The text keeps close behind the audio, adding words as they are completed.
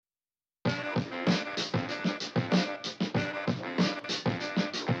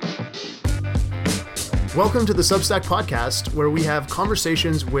Welcome to the Substack podcast, where we have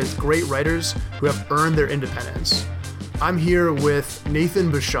conversations with great writers who have earned their independence. I'm here with Nathan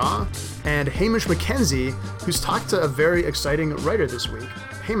Bashaw and Hamish McKenzie, who's talked to a very exciting writer this week.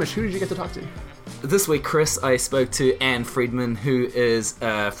 Hamish, who did you get to talk to? This week, Chris, I spoke to Ann Friedman, who is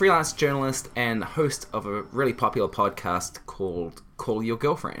a freelance journalist and host of a really popular podcast called Call Your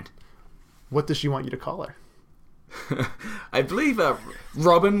Girlfriend. What does she want you to call her? I believe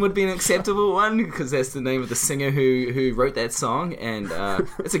Robin would be an acceptable one, because that's the name of the singer who wrote that song, and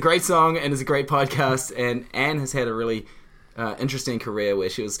it's a great song and it's a great podcast. And Anne has had a really interesting career where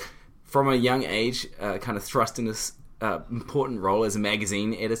she was, from a young age, kind of thrust in this important role as a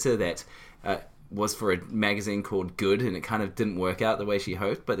magazine editor that was for a magazine called Good, and it kind of didn't work out the way she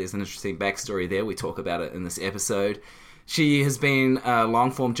hoped, but there's an interesting backstory there. We talk about it in this episode. She has been a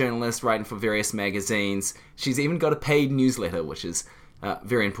long-form journalist writing for various magazines. She's even got a paid newsletter, which is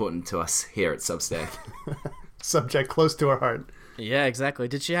very important to us here at Substack. Subject close to our heart. Yeah, exactly.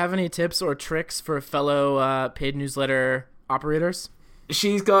 Did she have any tips or tricks for fellow paid newsletter operators?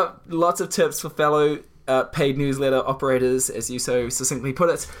 She's got lots of tips for fellow paid newsletter operators, as you so succinctly put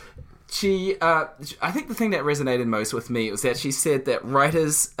it. I think the thing that resonated most with me was that she said that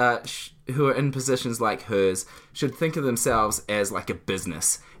writers who are in positions like hers should think of themselves as like a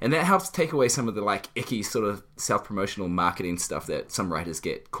business, and that helps take away some of the like icky sort of self-promotional marketing stuff that some writers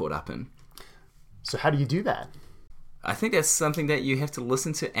get caught up in. So how do you do that? I think that's something that you have to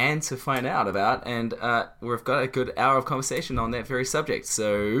listen to Anne to find out about, and we've got a good hour of conversation on that very subject,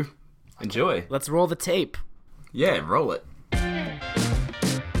 so enjoy. Let's roll the tape. Yeah, roll it.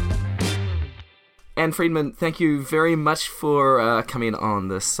 Ann Friedman, thank you very much for coming on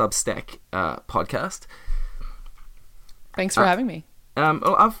the Substack podcast. Thanks for having me.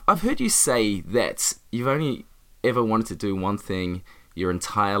 I've heard you say that you've only ever wanted to do one thing your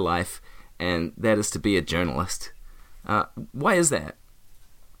entire life, and that is to be a journalist. Why is that?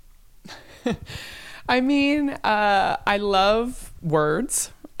 I mean, I love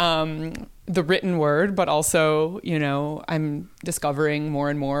words. The written word, but also, you know, I'm discovering more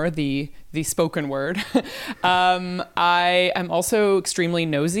and more the spoken word. I am also extremely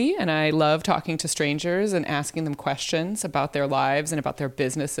nosy, and I love talking to strangers and asking them questions about their lives and about their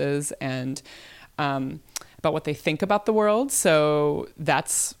businesses and about what they think about the world. So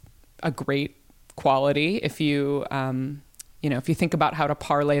that's a great quality. If you if you think about how to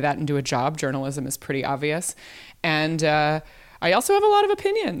parlay that into a job, journalism is pretty obvious. And I also have a lot of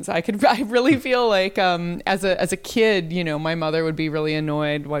opinions. I really feel like as a kid, you know, my mother would be really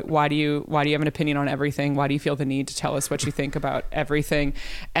annoyed. Why do you have an opinion on everything? Why do you feel the need to tell us what you think about everything?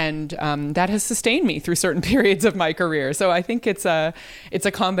 And that has sustained me through certain periods of my career. So I think it's a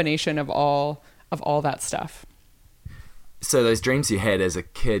combination of all that stuff. So those dreams you had as a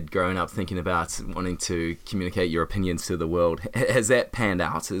kid growing up, thinking about wanting to communicate your opinions to the world, has that panned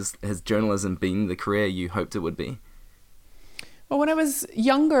out? Has journalism been the career you hoped it would be? Well, when I was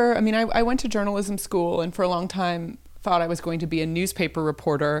younger, I mean, I went to journalism school and for a long time thought I was going to be a newspaper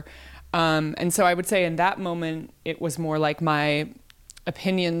reporter. And so I would say in that moment, it was more like my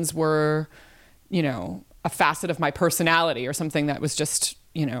opinions were, you know, a facet of my personality or something that was just,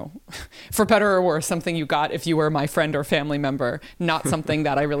 you know, for better or worse, something you got if you were my friend or family member, not something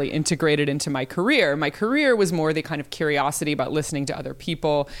that I really integrated into my career. My career was more the kind of curiosity about listening to other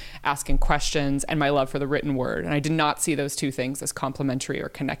people, asking questions, and my love for the written word. And I did not see those two things as complementary or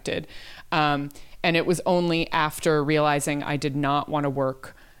connected. And it was only after realizing I did not want to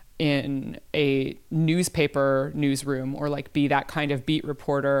work in a newspaper newsroom or like be that kind of beat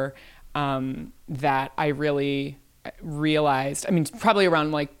reporter that I really realized, I mean, probably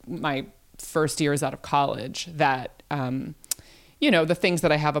around like my first years out of college, that, you know, the things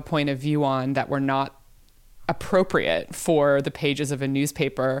that I have a point of view on that were not appropriate for the pages of a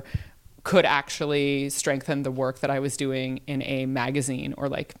newspaper could actually strengthen the work that I was doing in a magazine or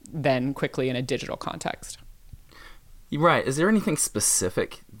like then quickly in a digital context. You're right. Is there anything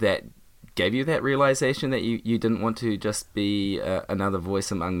specific that gave you that realization that you didn't want to just be another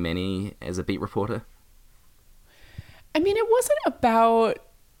voice among many as a beat reporter? I mean, it wasn't about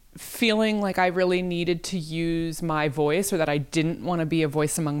feeling like I really needed to use my voice or that I didn't want to be a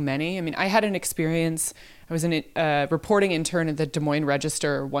voice among many. I mean, I had an experience. I was a reporting intern at the Des Moines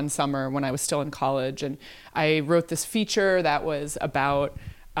Register one summer when I was still in college. And I wrote this feature that was about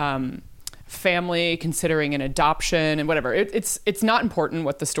family considering an adoption and whatever. It's not important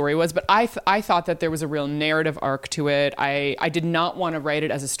what the story was, but I thought that there was a real narrative arc to it. I did not want to write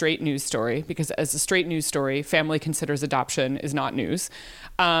it as a straight news story, because as a straight news story, family considers adoption is not news.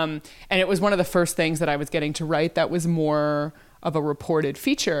 And it was one of the first things that I was getting to write that was more of a reported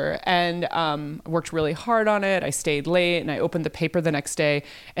feature, and worked really hard on it. I stayed late, and I opened the paper the next day,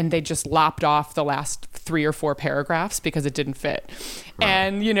 and they just lopped off the last 3 or 4 paragraphs because it didn't fit. Right.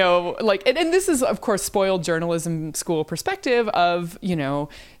 And, you know, like, and this is, of course, spoiled journalism school perspective of, you know,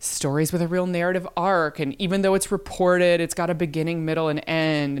 stories with a real narrative arc. And even though it's reported, it's got a beginning, middle, and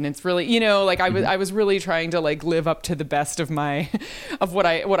end. And it's really, you know, like I was really trying to like live up to the best of of what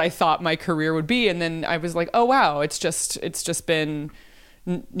I thought my career would be. And then I was like, oh, wow, it's just been,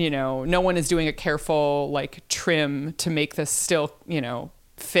 you know, no one is doing a careful like trim to make this still, you know,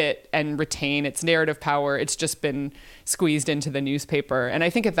 fit and retain its narrative power. It's just been squeezed into the newspaper. And I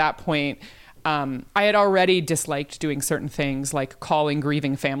think at that point, I had already disliked doing certain things like calling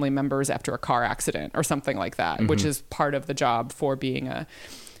grieving family members after a car accident or something like that, which is part of the job for being a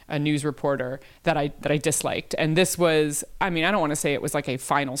news reporter that I disliked. And this was, I mean, I don't want to say it was like a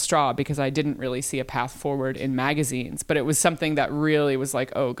final straw because I didn't really see a path forward in magazines, but it was something that really was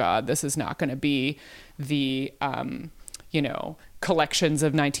like, oh God, this is not going to be the, you know, collections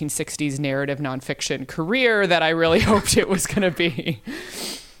of 1960s narrative nonfiction career that I really hoped it was going to be.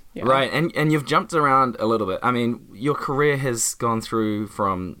 Yeah. Right, and you've jumped around a little bit. I mean, your career has gone through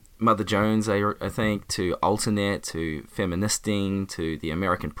from Mother Jones, I think, to Alternet, to Feministing, to The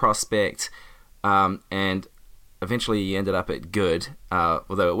American Prospect, and eventually you ended up at Good,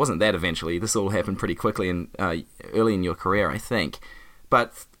 although it wasn't that eventually. This all happened pretty quickly and early in your career, I think.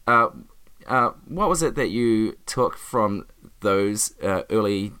 But what was it that you took from those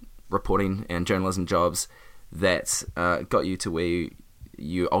early reporting and journalism jobs that got you to where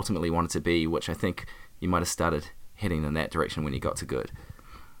you ultimately wanted to be, which I think you might have started heading in that direction when you got to Good?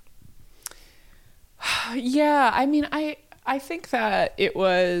 Yeah, I mean, I think that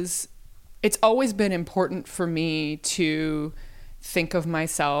it's always been important for me to think of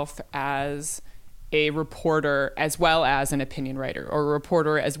myself as a reporter as well as an opinion writer, or a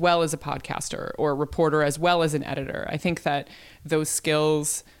reporter as well as a podcaster, or a reporter as well as an editor. I think that those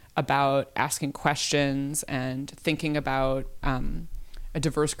skills about asking questions and thinking about a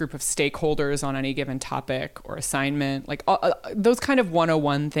diverse group of stakeholders on any given topic or assignment, like those kind of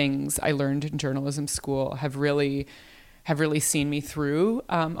 101 things I learned in journalism school have really seen me through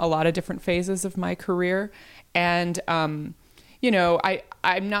a lot of different phases of my career. And, you know,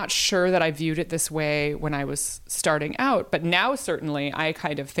 I'm not sure that I viewed it this way when I was starting out, but now certainly I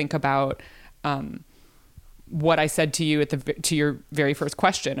kind of think about what I said to you to your very first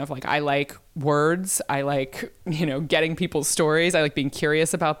question of like, I like words. I like, you know, getting people's stories. I like being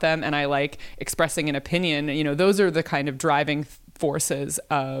curious about them, and I like expressing an opinion. You know, those are the kind of driving forces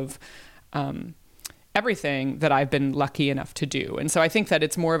of everything that I've been lucky enough to do. And so I think that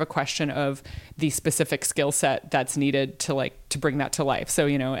it's more of a question of the specific skill set that's needed to bring that to life. So,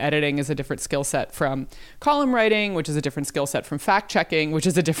 you know, editing is a different skill set from column writing, which is a different skill set from fact checking, which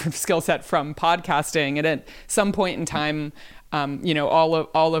is a different skill set from podcasting. And at some point in time, you know,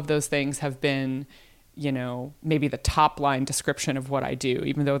 all of those things have been, you know, maybe the top line description of what I do,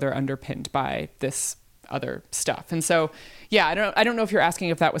 even though they're underpinned by this other stuff. And so, yeah, I don't know if you're asking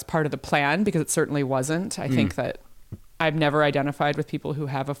if that was part of the plan, because it certainly wasn't. I think that I've never identified with people who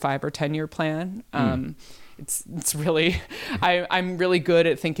have a 5 or 10 year plan. It's really, I'm really good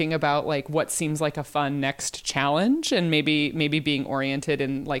at thinking about like what seems like a fun next challenge, and maybe being oriented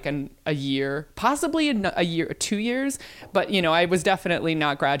in like a year, possibly in a year or 2 years. But, you know, I was definitely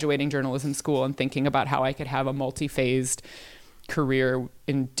not graduating journalism school and thinking about how I could have a multi-phased career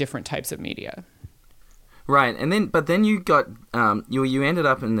in different types of media. Right, but then you got you ended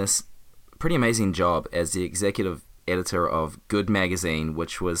up in this pretty amazing job as the executive editor of Good magazine,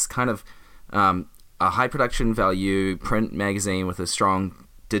 which was kind of a high production value print magazine with a strong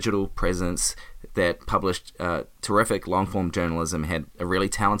digital presence that published terrific long form journalism, had a really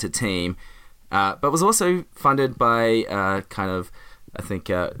talented team, but was also funded by kind of, I think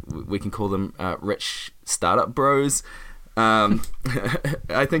we can call them rich startup bros.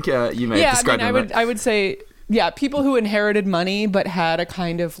 I think you may have described them. I would say, yeah, people who inherited money but had a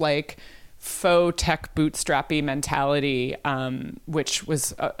kind of like faux tech bootstrappy mentality, which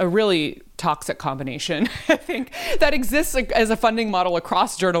was a really toxic combination. I think that exists as a funding model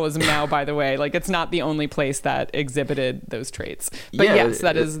across journalism now, by the way. Like, it's not the only place that exhibited those traits. But yeah, yes,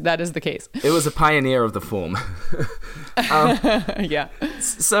 that is the case. It was a pioneer of the form. Yeah.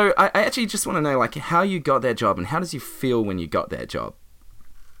 So I actually just want to know, like, how you got that job, and how does you feel when you got that job?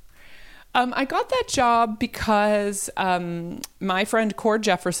 I got that job because my friend Cord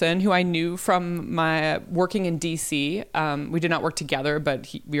Jefferson, who I knew from my working in DC, we did not work together,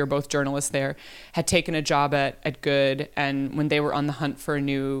 but we were both journalists there, had taken a job at Good. And when they were on the hunt for a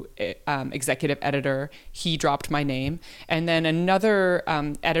new executive editor, he dropped my name. And then another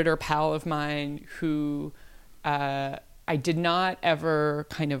editor pal of mine who I did not ever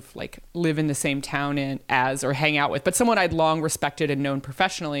kind of like live in the same town as or hang out with, but someone I'd long respected and known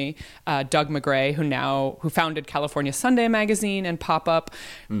professionally, Doug McGray, who founded California Sunday Magazine and Pop Up.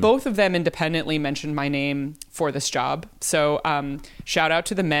 Both of them independently mentioned my name for this job. So shout out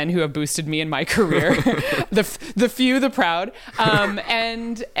to the men who have boosted me in my career, the few, the proud.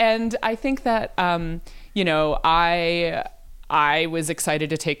 And I think that, I was excited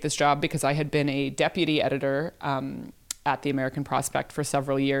to take this job because I had been a deputy editor at the American Prospect for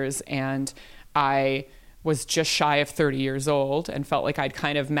several years, and I was just shy of 30 years old and felt like I'd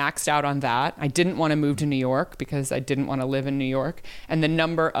kind of maxed out on that. I didn't want to move to New York because I didn't want to live in New York. And the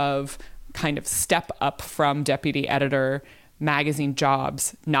number of kind of step up from deputy editor magazine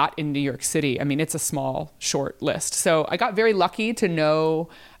jobs not in New York City, I mean, it's a small, short list. So I got very lucky to know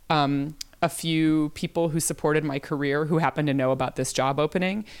a few people who supported my career who happened to know about this job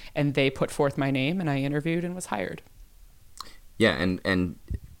opening, and they put forth my name, and I interviewed and was hired. Yeah, and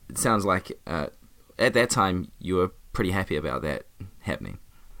it sounds like at that time you were pretty happy about that happening.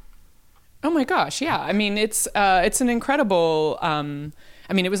 Oh my gosh, yeah. I mean, it's an incredible.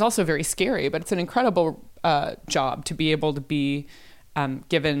 It was also very scary, but it's an incredible job to be able to be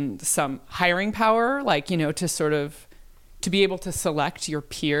given some hiring power, to be able to select your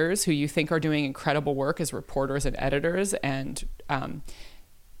peers who you think are doing incredible work as reporters and editors, and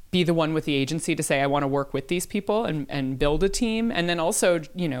be the one with the agency to say, I want to work with these people and build a team. And then also,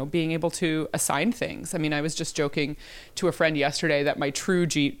 being able to assign things. I mean, I was just joking to a friend yesterday that my true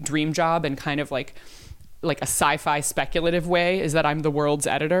dream job, and kind of like a sci-fi speculative way, is that I'm the world's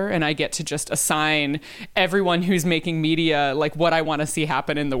editor, and I get to just assign everyone who's making media like what I want to see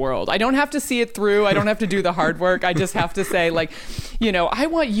happen in the world. I don't have to see it through. I don't have to do the hard work. I just have to say, I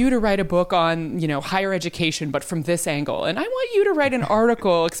want you to write a book on, higher education, but from this angle. And I want you to write an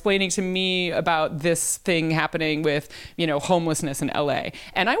article explaining to me about this thing happening with, homelessness in LA.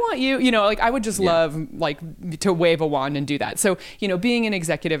 And I want you, I would just love to wave a wand and do that. So, being an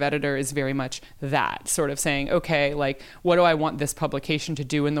executive editor is very much that sort of saying, okay, what do I want this publication to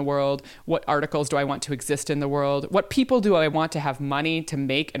do in the world? What articles do I want to exist in the world? What people do I want to have money to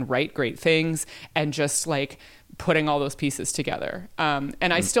make and write great things? And just putting all those pieces together. And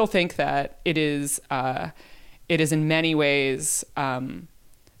I still think that it is in many ways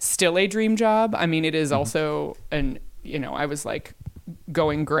still a dream job. I mean, it is also I was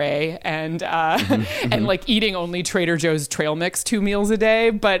going gray and and eating only Trader Joe's trail mix 2 meals a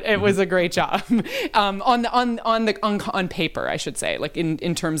day, but it was a great job on paper, I should say,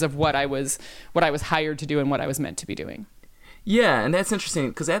 in terms of what I was hired to do and what I was meant to be doing. Yeah, and that's interesting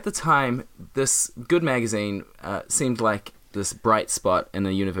because at the time, this Good magazine seemed like this bright spot in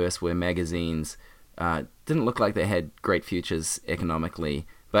a universe where magazines didn't look like they had great futures economically.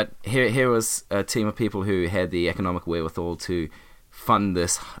 But here was a team of people who had the economic wherewithal to fund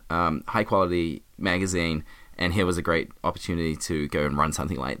this high-quality magazine, and here was a great opportunity to go and run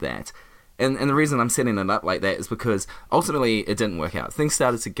something like that. And the reason I'm setting it up like that is because ultimately it didn't work out. Things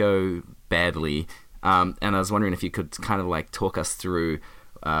started to go badly, and I was wondering if you could kind of talk us through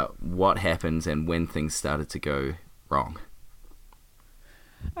what happened and when things started to go wrong.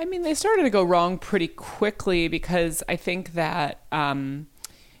 I mean, they started to go wrong pretty quickly because I think that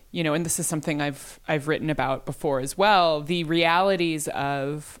and this is something I've written about before as well, the realities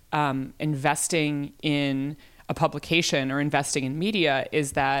of investing in a publication or investing in media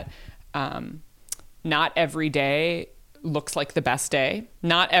is that not every day looks like the best day.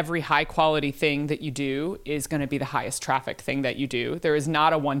 Not every high quality thing that you do is going to be the highest traffic thing that you do. There is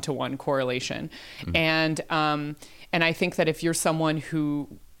not a one-to-one correlation. Mm-hmm. And I think that if you're someone who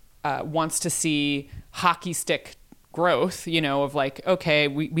wants to see hockey stick growth, of okay,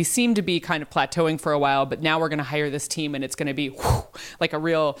 we seem to be kind of plateauing for a while, but now we're going to hire this team and it's going to be a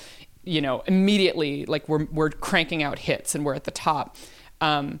real, immediately we're cranking out hits and we're at the top.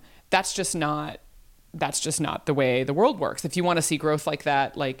 That's just not the way the world works. If you want to see growth like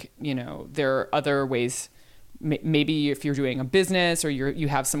that, there are other ways. Maybe if you're doing a business or you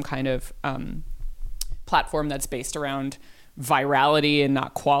have some kind of platform that's based around virality and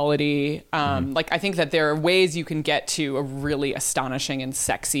not quality. I think that there are ways you can get to a really astonishing and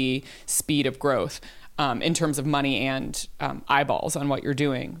sexy speed of growth. in terms of money and eyeballs on what you're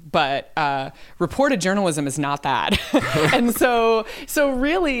doing. But reported journalism is not that. And so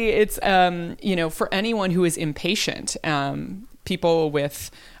really it's, for anyone who is impatient, people with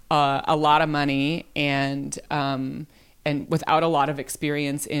a lot of money and without a lot of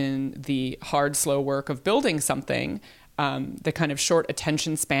experience in the hard, slow work of building something, the kind of short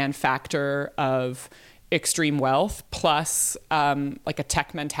attention span factor of extreme wealth plus like a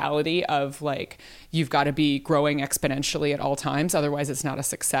tech mentality of like you've got to be growing exponentially at all times, otherwise it's not a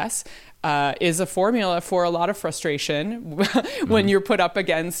success, is a formula for a lot of frustration when you're put up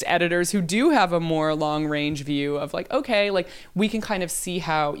against editors who do have a more long range view of like, okay, like we can kind of see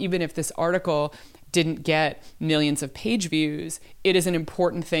how even if this article didn't get millions of page views, it is an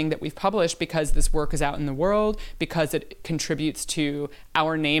important thing that we've published because this work is out in the world, because it contributes to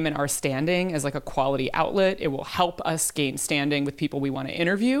our name and our standing as like a quality outlet. It will help us gain standing with people we want to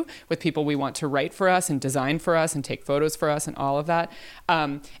interview, with people we want to write for us and design for us and take photos for us and all of that.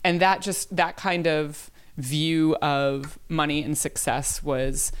 And that kind of view of money and success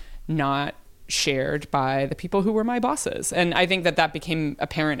was not shared by the people who were my bosses. And I think that became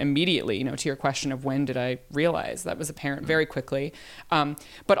apparent immediately, to your question of when did I realize, that was apparent very quickly.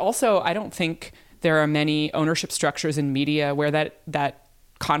 But also, I don't think there are many ownership structures in media where that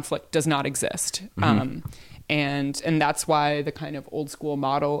conflict does not exist. And that's why the kind of old school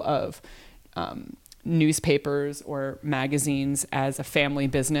model of newspapers or magazines as a family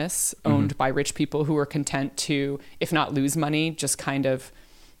business owned by rich people who are content to, if not lose money, just kind of,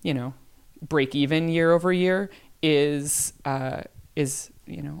 break even year over year is RIP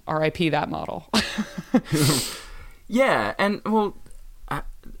that model. Yeah, and well,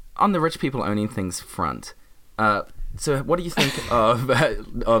 on the rich people owning things front, so what do you think of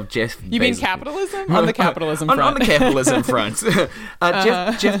Jeff Bezos? You mean capitalism? On the capitalism front. On the capitalism front.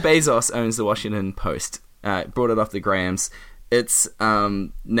 Jeff Bezos owns the Washington Post. Brought it off the Grahams. It's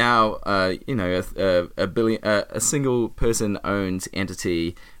now a single person owned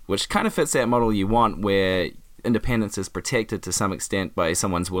entity, which kind of fits that model you want, where independence is protected to some extent by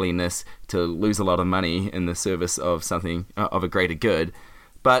someone's willingness to lose a lot of money in the service of something of a greater good.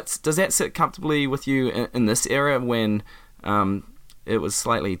 But does that sit comfortably with you in this era when it was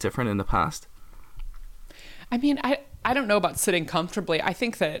slightly different in the past? I mean, I don't know about sitting comfortably. I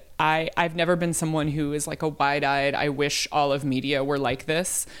think that I've never been someone who is like a wide-eyed, I wish all of media were like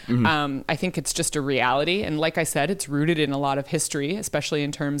this. I think it's just a reality. And like I said, it's rooted in a lot of history, especially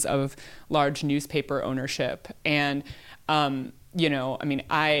in terms of large newspaper ownership. And,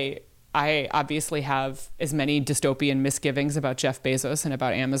 I obviously have as many dystopian misgivings about Jeff Bezos and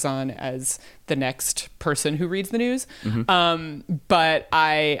about Amazon as the next person who reads the news. But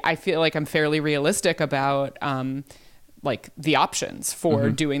I feel like I'm fairly realistic about like the options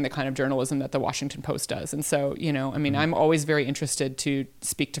for doing the kind of journalism that the Washington Post does. And so, I'm always very interested to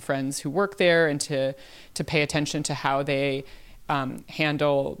speak to friends who work there and to pay attention to how they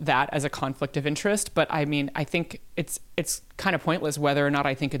handle that as a conflict of interest. But I mean, I think it's kind of pointless whether or not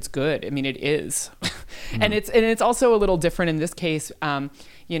I think it's good. I mean, it is. And it's also a little different in this case.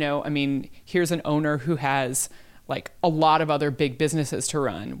 Here's an owner who has like a lot of other big businesses to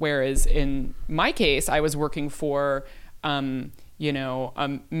run. Whereas in my case, I was working for,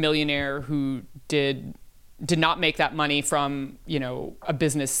 a millionaire who did not make that money from, a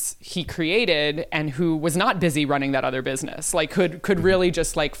business he created and who was not busy running that other business, like could really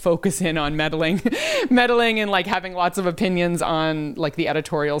just like focus in on meddling and like having lots of opinions on like the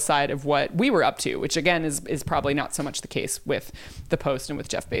editorial side of what we were up to, which again is probably not so much the case with the Post and with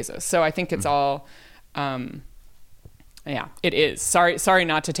Jeff Bezos. So I think it's all, yeah, it is. Sorry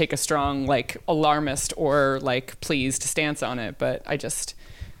not to take a strong like alarmist or like pleased stance on it, but it's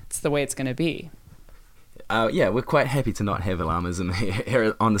the way it's going to be. We're quite happy to not have alarmism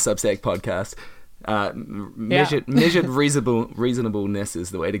here on the Substack podcast. Measured reasonableness is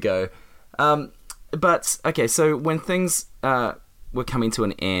the way to go. But okay, so when things were coming to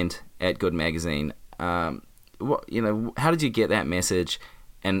an end at Good Magazine, how did you get that message,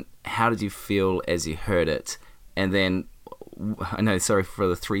 and how did you feel as you heard it? And then, I know, sorry for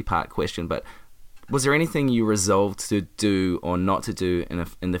the 3-part question, but was there anything you resolved to do or not to do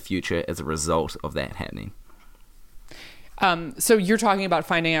in the future as a result of that happening? So you're talking about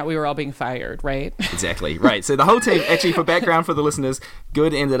finding out we were all being fired, right? Exactly, right. So the whole team, actually, for background for the listeners,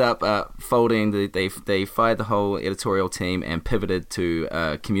 Good ended up folding. They fired the whole editorial team and pivoted to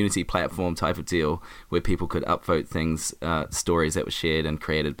a community platform type of deal where people could upvote things, stories that were shared and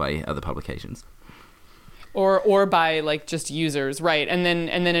created by other publications. or by like just users, right? And then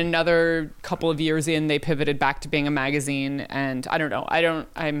another couple of years in, they pivoted back to being a magazine, and I don't know.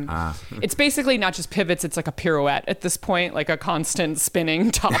 It's basically not just pivots; it's like a pirouette at this point, like a constant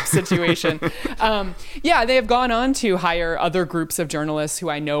spinning top situation. They have gone on to hire other groups of journalists who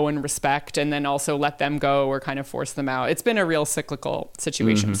I know and respect, and then also let them go or kind of force them out. It's been a real cyclical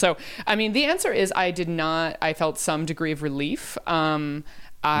situation. So, I mean, the answer is I felt some degree of relief.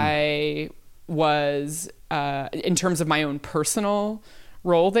 I was, in terms of my own personal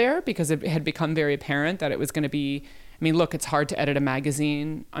role there, because it had become very apparent that it was going to be, I mean, look, it's hard to edit a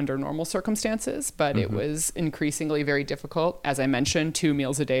magazine under normal circumstances, but it was increasingly very difficult. As I mentioned, 2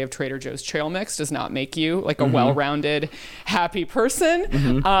 meals a day of Trader Joe's trail mix does not make you like a well-rounded, happy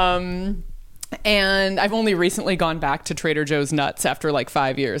person. And I've only recently gone back to Trader Joe's nuts after like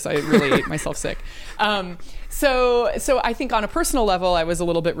 5 years. I really ate myself sick. So I think on a personal level, I was a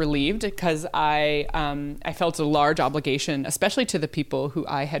little bit relieved because I felt a large obligation, especially to the people who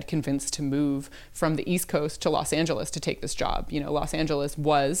I had convinced to move from the East Coast to Los Angeles to take this job. You know, Los Angeles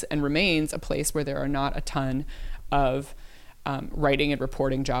was and remains a place where there are not a ton of writing and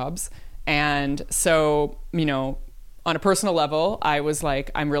reporting jobs. And so, you know, on a personal level, I was like,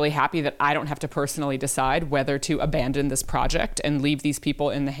 I'm really happy that I don't have to personally decide whether to abandon this project and leave these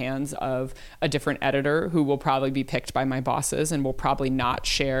people in the hands of a different editor who will probably be picked by my bosses and will probably not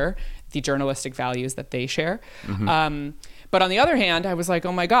share the journalistic values that they share. But on the other hand, I was like,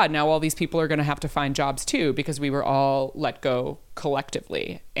 oh my God, now all these people are going to have to find jobs too, because we were all let go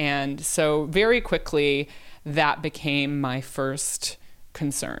collectively. And so very quickly, that became my first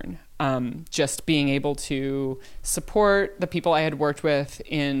concern. Just being able to support the people I had worked with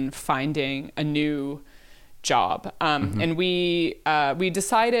in finding a new job. And we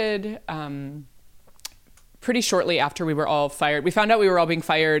decided pretty shortly after we were all fired. We found out we were all being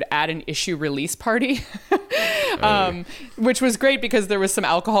fired at an issue release party, which was great because there was some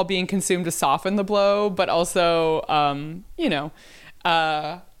alcohol being consumed to soften the blow, but also,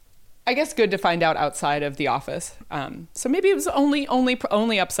 I guess good to find out outside of the office. So maybe it was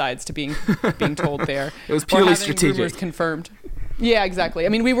only upsides to being told there. It was purely strategic. Rumors confirmed. Yeah, exactly. I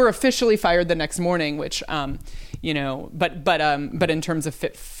mean, we were officially fired the next morning, which, but in terms of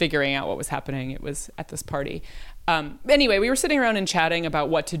figuring out what was happening, it was at this party. Anyway, we were sitting around and chatting about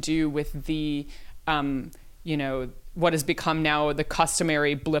what to do with the, what has become now the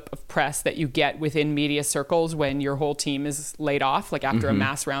customary blip of press that you get within media circles when your whole team is laid off, like after a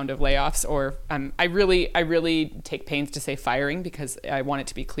mass round of layoffs, or I really take pains to say firing, because I want it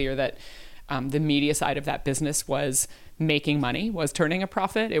to be clear that the media side of that business was making money, was turning a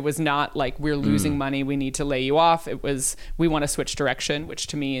profit. It was not like we're losing money, we need to lay you off. It was, we want to switch direction, which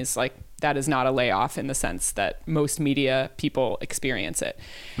to me is like, that is not a layoff in the sense that most media people experience it.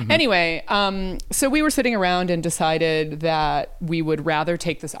 Anyway, so we were sitting around and decided that we would rather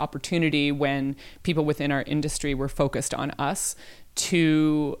take this opportunity when people within our industry were focused on us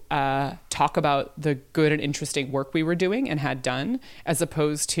to talk about the good and interesting work we were doing and had done, as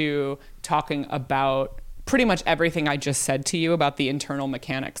opposed to talking about pretty much everything I just said to you about the internal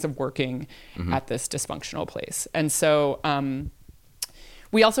mechanics of working at this dysfunctional place. And so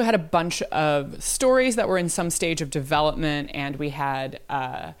we also had a bunch of stories that were in some stage of development, and we had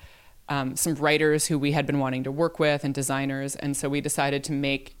some writers who we had been wanting to work with and designers. And so we decided to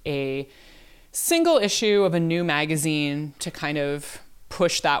make a single issue of a new magazine to kind of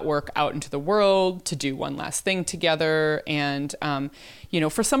push that work out into the world, to do one last thing together. And,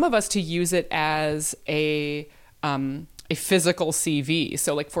 for some of us to use it as a physical CV.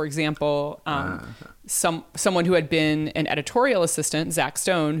 So like, for example, someone who had been an editorial assistant, Zach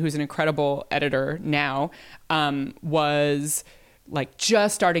Stone, who's an incredible editor now, was like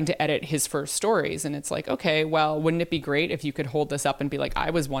just starting to edit his first stories. And it's like, okay, well, wouldn't it be great if you could hold this up and be like, I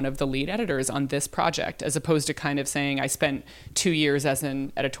was one of the lead editors on this project, as opposed to kind of saying I spent 2 years as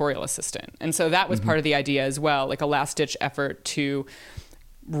an editorial assistant. And so that was part of the idea as well, like a last ditch effort to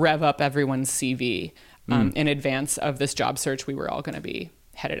rev up everyone's CV in advance of this job search we were all going to be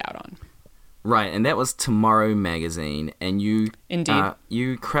headed out on. Right, and that was Tomorrow Magazine, and you Indeed.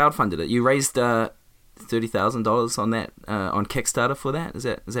 You crowdfunded it. You raised $30,000 on that on Kickstarter for that. Is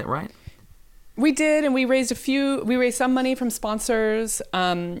that right? We did, and we raised some money from sponsors.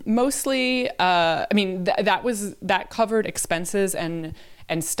 Mostly, that covered expenses and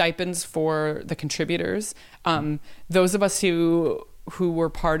stipends for the contributors. Those of us who were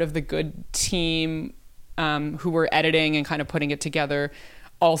part of the good team, who were editing and kind of putting it together,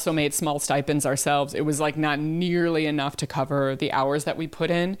 also made small stipends ourselves. It was like not nearly enough to cover the hours that we put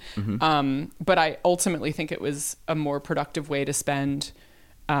in. But I ultimately think it was a more productive way to spend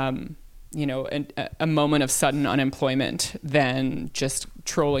a moment of sudden unemployment than just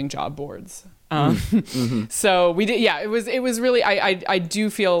trolling job boards. So we did, it was really, I do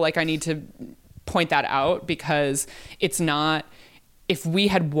feel like I need to point that out, because it's not, if we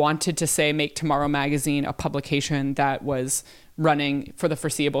had wanted to say, make Tomorrow Magazine a publication that was running for the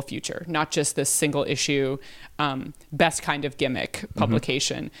foreseeable future, not just this single issue, best kind of gimmick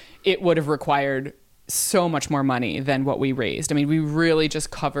publication, it would have required so much more money than what we raised. I mean, we really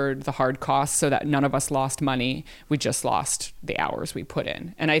just covered the hard costs so that none of us lost money. We just lost the hours we put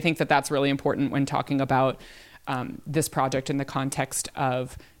in. And I think that that's really important when talking about this project in the context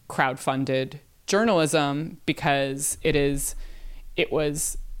of crowdfunded journalism, because it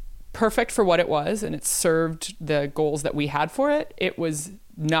was perfect for what it was, and it served the goals that we had for it. It was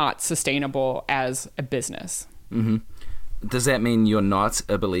not sustainable as a business. Mm-hmm. Does that mean you're not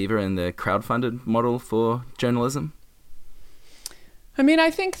a believer in the crowdfunded model for journalism? I mean,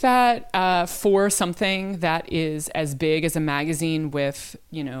 I think that for something that is as big as a magazine with,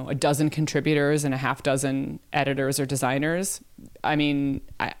 a dozen contributors and a half dozen editors or designers, I mean,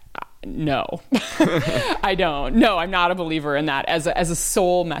 no, I don't. No, I'm not a believer in that as a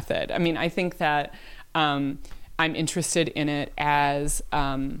sole method. I mean, I think that I'm interested in it as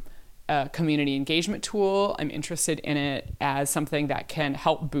a community engagement tool. I'm interested in it as something that can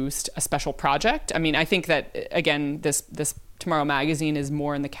help boost a special project. I mean, I think that, again, this Tomorrow Magazine is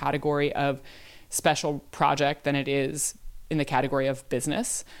more in the category of special project than it is in the category of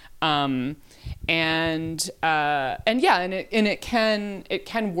business. And it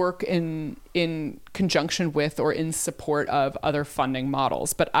can work in conjunction with or in support of other funding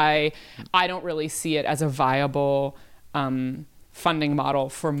models. But I don't really see it as a viable funding model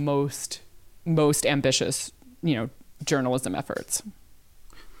for most ambitious, journalism efforts.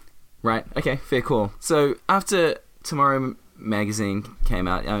 Right. Okay. Fair call. So after Tomorrow Magazine came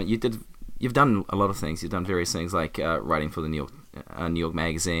out, you've done a lot of things. You've done various things like writing for the New York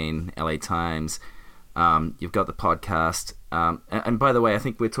Magazine, LA Times. You've got the podcast. And by the way, I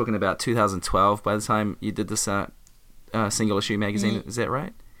think we're talking about 2012 by the time you did this single issue magazine. Is that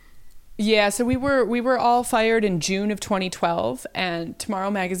right? Yeah, so we were all fired in June of 2012, and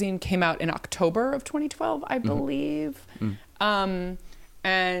Tomorrow Magazine came out in October of 2012, I believe. And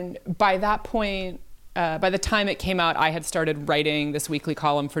by that point, by the time it came out, I had started writing this weekly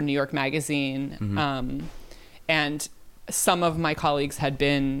column for New York Magazine, and some of my colleagues had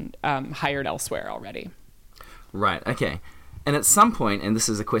been hired elsewhere already. Right, okay. And at some point, and this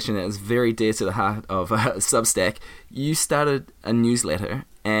is a question that is very dear to the heart of Substack, you started a newsletter,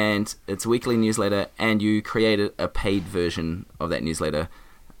 and it's a weekly newsletter, and you created a paid version of that newsletter.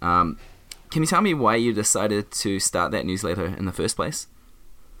 Can you tell me why you decided to start that newsletter in the first place?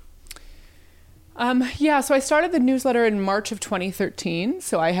 So I started the newsletter in March of 2013.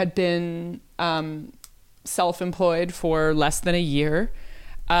 So I had been self-employed for less than a year.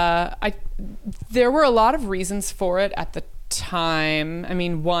 There were a lot of reasons for it at the time. I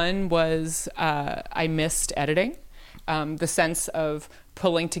mean, one was I missed editing, the sense of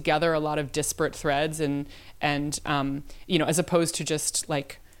pulling together a lot of disparate threads and as opposed to just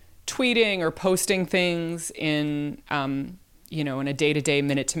like tweeting or posting things in in a day-to-day,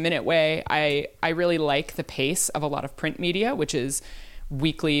 minute-to-minute way. I really like the pace of a lot of print media, which is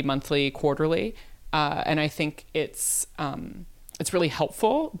weekly, monthly, quarterly, and I think it's really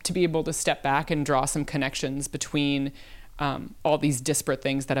helpful to be able to step back and draw some connections between all these disparate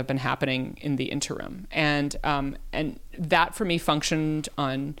things that have been happening in the interim. And that for me functioned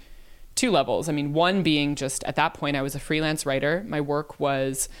on two levels. I mean, one being just at that point, I was a freelance writer. My work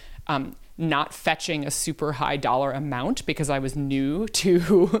was not fetching a super high dollar amount because I was new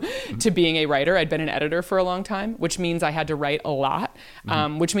to being a writer. I'd been an editor for a long time, which means I had to write a lot,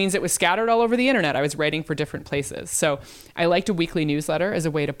 which means it was scattered all over the internet. I was writing for different places. So I liked a weekly newsletter as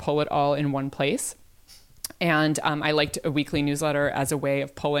a way to pull it all in one place. And I liked a weekly newsletter as a way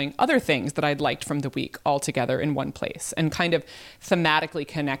of pulling other things that I'd liked from the week all together in one place and kind of thematically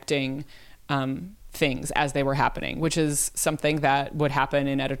connecting things as they were happening, which is something that would happen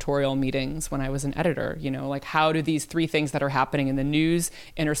in editorial meetings when I was an editor. Like, how do these three things that are happening in the news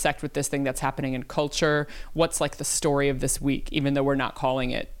intersect with this thing that's happening in culture? What's like the story of this week, even though we're not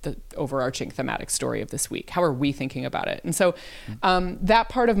calling it the overarching thematic story of this week? How are we thinking about it? And so that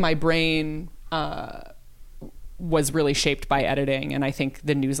part of my brain was really shaped by editing. And I think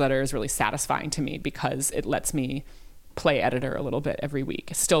the newsletter is really satisfying to me because it lets me play editor a little bit every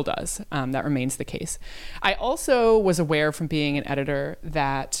week. It still does. That remains the case. I also was aware from being an editor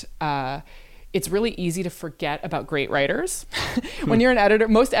that it's really easy to forget about great writers. When you're an editor,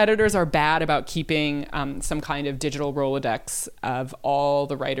 most editors are bad about keeping some kind of digital Rolodex of all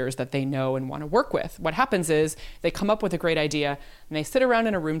the writers that they know and want to work with. What happens is they come up with a great idea and they sit around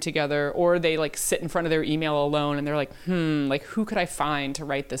in a room together, or they like sit in front of their email alone and they're like, like who could I find to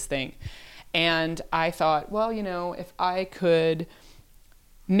write this thing? And I thought, well, you know, if I could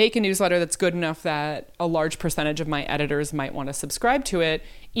make a newsletter that's good enough that a large percentage of my editors might want to subscribe to it,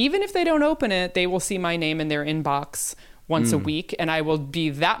 even if they don't open it, they will see my name in their inbox once a week, and I will be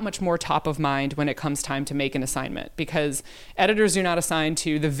that much more top of mind when it comes time to make an assignment, because editors do not assign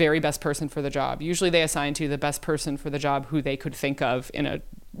to the very best person for the job. Usually they assign to the best person for the job who they could think of in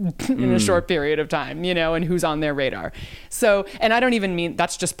a short period of time, you know, and who's on their radar. So, and I don't even mean,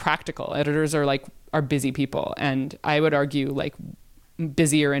 that's just practical. Editors are busy people, and I would argue like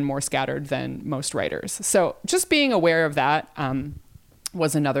busier and more scattered than most writers. So just being aware of that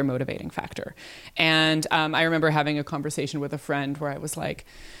was another motivating factor. And I remember having a conversation with a friend where I was like,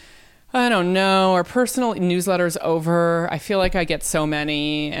 I don't know, our personal newsletter's over. I feel like I get so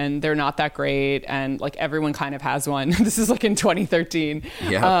many and they're not that great. And like everyone kind of has one. This is like in 2013.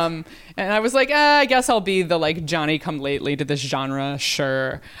 Yeah. And I was like, I guess I'll be the like Johnny come lately to this genre.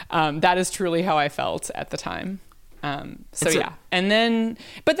 Sure. That is truly how I felt at the time. Yeah.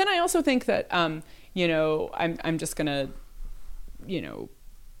 But then I also think that, you know, I'm just going to, you know,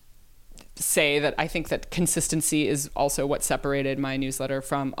 say that I think that consistency is also what separated my newsletter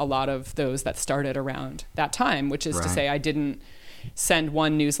from a lot of those that started around that time, which is to say I didn't send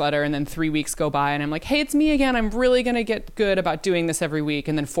one newsletter and then 3 weeks go by and I'm like, hey, it's me again. I'm really going to get good about doing this every week.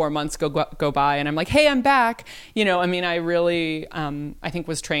 And then 4 months go by and I'm like, hey, I'm back. You know, I mean, I really, I think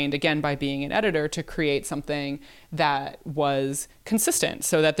was trained again by being an editor to create something that was consistent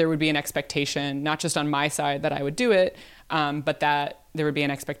so that there would be an expectation, not just on my side that I would do it, but that there would be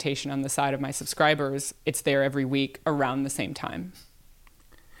an expectation on the side of my subscribers. It's there every week around the same time.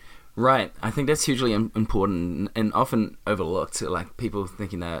 Right. I think that's hugely important and often overlooked. Like people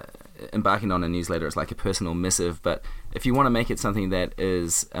thinking that embarking on a newsletter is like a personal missive, but if you want to make it something that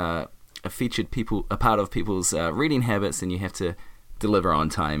is a part of people's reading habits, then you have to deliver on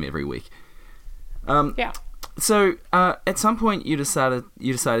time every week. Yeah. So at some point you decided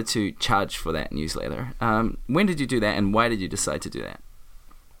to charge for that newsletter. When did you do that, and why did you decide to do that?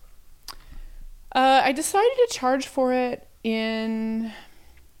 I decided to charge for it in,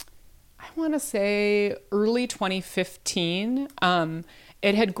 I want to say, early 2015.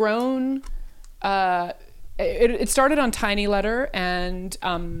 It had grown. It started on TinyLetter, and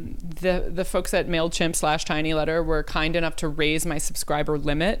the folks at MailChimp /TinyLetter were kind enough to raise my subscriber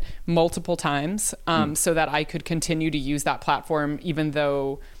limit multiple times so that I could continue to use that platform, even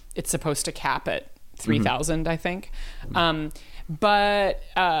though it's supposed to cap at 3,000, I think. But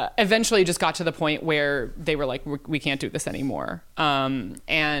eventually it just got to the point where they were like, we can't do this anymore.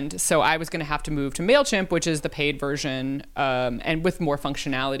 And so I was going to have to move to MailChimp, which is the paid version, and with more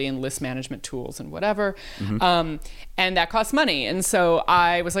functionality and list management tools and whatever. And that costs money. And so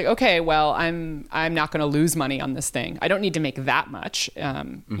I was like, okay, well, I'm not going to lose money on this thing. I don't need to make that much.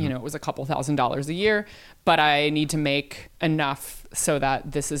 You know, it was a couple $1,000s a year, but I need to make enough so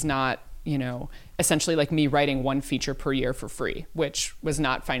that this is not, you know, essentially like me writing one feature per year for free, which was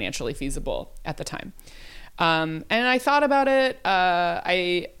not financially feasible at the time. And I thought about it.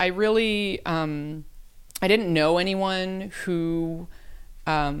 I really, I didn't know anyone who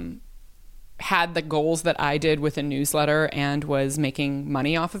had the goals that I did with a newsletter and was making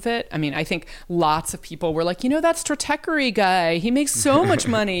money off of it. I mean, I think lots of people were like, you know, that Stratechery guy, he makes so much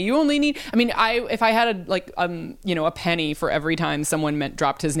money. You only need, I mean, if I had a penny for every time someone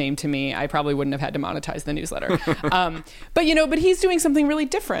dropped his name to me, I probably wouldn't have had to monetize the newsletter. But he's doing something really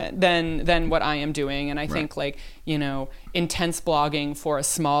different than what I am doing. And I think like, you know, intense blogging for a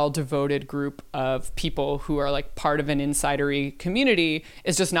small devoted group of people who are like part of an insidery community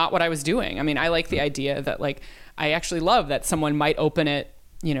is just not what I was doing. I mean, I like the idea that like, I actually love that someone might open it,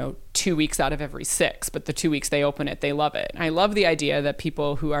 you know, 2 weeks out of every 6, but the 2 weeks they open it, they love it. And I love the idea that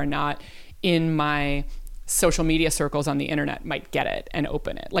people who are not in my social media circles on the internet might get it and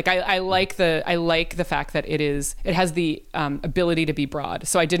open it. Like I like the fact that it has the ability to be broad.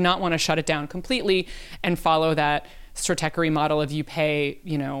 So I did not want to shut it down completely and follow that Stratechery model of you pay,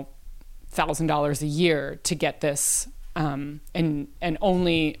 you know, $1,000 a year to get this, and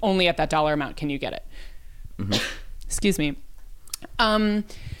only at that dollar amount can you get it. Excuse me.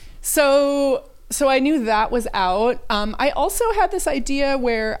 So I knew that was out. I also had this idea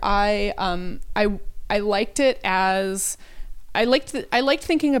where I liked it as I liked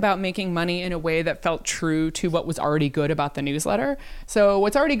thinking about making money in a way that felt true to what was already good about the newsletter. So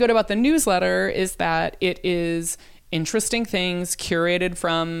what's already good about the newsletter is that it is interesting things curated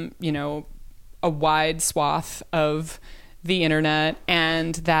from, a wide swath of the internet,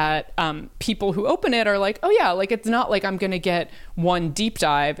 and that people who open it are like, oh yeah, like it's not like I'm going to get one deep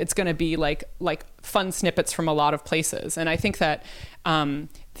dive. It's going to be like fun snippets from a lot of places. And I think that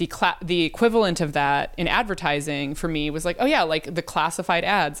the equivalent of that in advertising for me was like, oh yeah, like the classified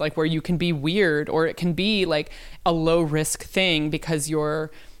ads, like where you can be weird, or it can be like a low risk thing because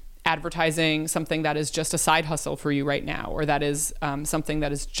you're advertising something that is just a side hustle for you right now, or that is something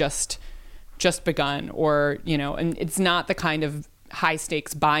that is just begun, or, and it's not the kind of high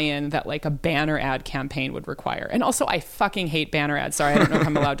stakes buy-in that like a banner ad campaign would require. And also I fucking hate banner ads. Sorry, I don't know if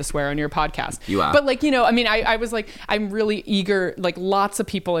I'm allowed to swear on your podcast. You are. But like, I was like, I'm really eager. Like lots of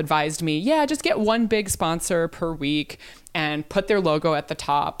people advised me, yeah, just get one big sponsor per week and put their logo at the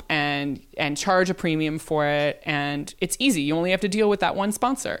top and charge a premium for it. And it's easy. You only have to deal with that one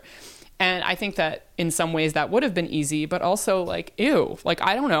sponsor. And I think that in some ways that would have been easy, but also like, ew, like,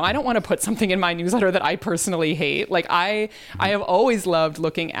 I don't know. I don't want to put something in my newsletter that I personally hate. Like I have always loved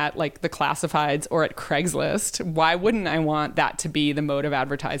looking at like the classifieds or at Craigslist. Why wouldn't I want that to be the mode of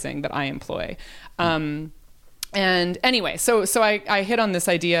advertising that I employ? And anyway, so I hit on this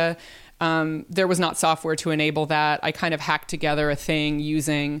idea. There was not software to enable that. I kind of hacked together a thing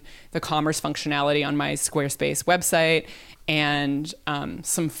using the commerce functionality on my Squarespace website and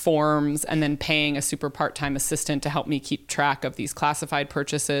some forms, and then paying a super part-time assistant to help me keep track of these classified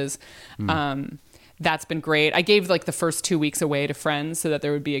purchases. That's been great. I gave like the first 2 weeks away to friends so that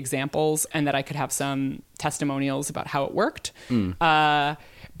there would be examples and that I could have some testimonials about how it worked. And then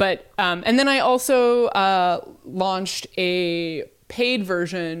I also launched a paid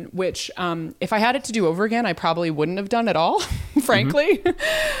version, which if I had it to do over again, I probably wouldn't have done at all, frankly.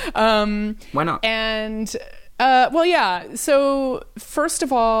 Why not? And well, yeah. So first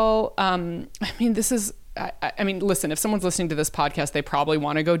of all, this is, listen, if someone's listening to this podcast, they probably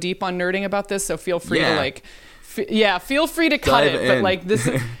want to go deep on nerding about this. So feel free to feel free to cut Dive it. in. But like this,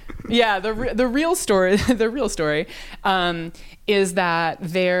 the real story, is that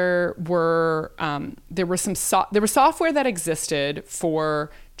there was software that existed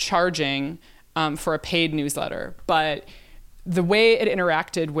for charging for a paid newsletter, but the way it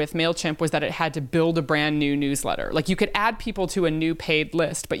interacted with MailChimp was that it had to build a brand new newsletter. Like you could add people to a new paid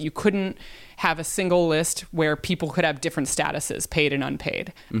list, but you couldn't have a single list where people could have different statuses, paid and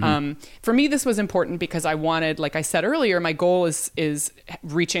unpaid. For me, this was important because I wanted, like I said earlier, my goal is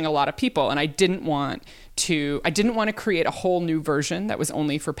reaching a lot of people, and I didn't want to create a whole new version that was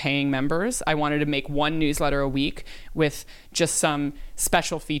only for paying members. I wanted to make one newsletter a week with just some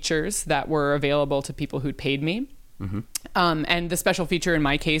special features that were available to people who'd paid me. And the special feature in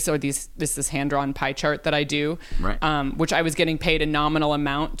my case are this hand-drawn pie chart that I do, right. Which I was getting paid a nominal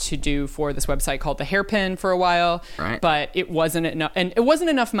amount to do for this website called The Hairpin for a while, right. But it wasn't enough, and it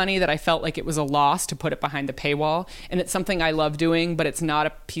wasn't enough money that I felt like it was a loss to put it behind the paywall. And it's something I love doing, but it's not a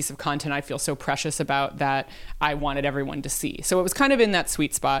piece of content I feel so precious about that I wanted everyone to see. So it was kind of in that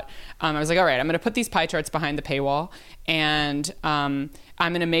sweet spot. I was like, all right, I'm going to put these pie charts behind the paywall, and I'm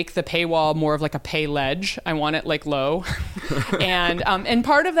going to make the paywall more of like a pay ledge. I want it like low. And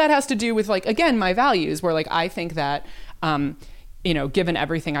part of that has to do with like, again, my values, where like, I think that, given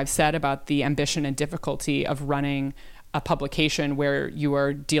everything I've said about the ambition and difficulty of running a publication where you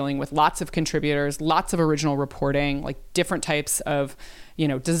are dealing with lots of contributors, lots of original reporting, like different types of,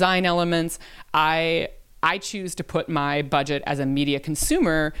 design elements, I choose to put my budget as a media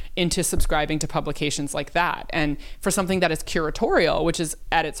consumer into subscribing to publications like that. And for something that is curatorial, which is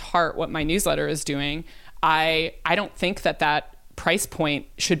at its heart what my newsletter is doing, I don't think that price point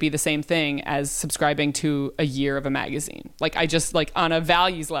should be the same thing as subscribing to a year of a magazine. Like I just like on a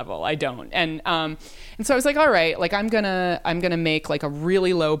values level, I don't. And so I was like, all right, like I'm gonna make like a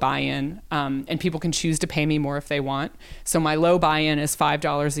really low buy-in, and people can choose to pay me more if they want. So my low buy-in is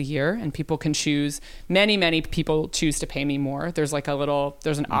 $5 a year, and people can choose. Many people choose to pay me more. There's like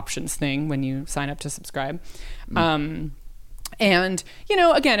there's an options thing when you sign up to subscribe. And,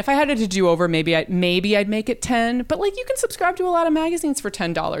 again, if I had it to do over, maybe I'd make it 10, but like you can subscribe to a lot of magazines for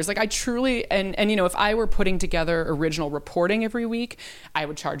 $10. Like I truly, and if I were putting together original reporting every week, I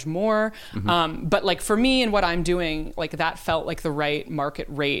would charge more. But like for me and what I'm doing, like that felt like the right market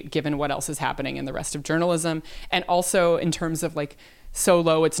rate given what else is happening in the rest of journalism. And also in terms of like, so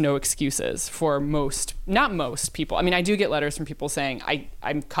low, it's no excuses for not most people. I mean, I do get letters from people saying,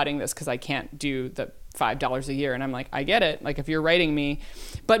 I'm cutting this because I can't do the $5 a year. And I'm like, I get it. Like if you're writing me,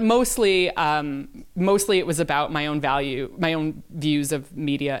 but mostly it was about my own value, my own views of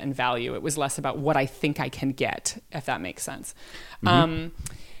media and value. It was less about what I think I can get, if that makes sense.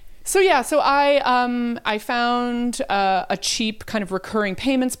 So I found a cheap kind of recurring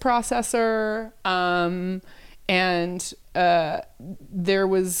payments processor, and I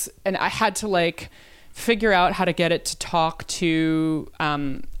had to like figure out how to get it to talk to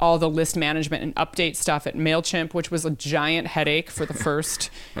all the list management and update stuff at MailChimp, which was a giant headache for the first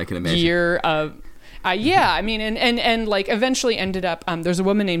I can imagine. year of. And like eventually ended up, there's a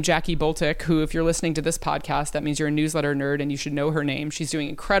woman named Jackie Boltic who, if you're listening to this podcast, that means you're a newsletter nerd and you should know her name. She's doing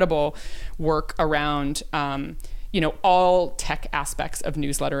incredible work around, all tech aspects of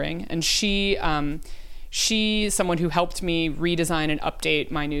newslettering. And she's someone who helped me redesign and update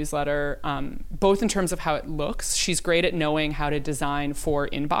my newsletter, both in terms of how it looks. She's great at knowing how to design for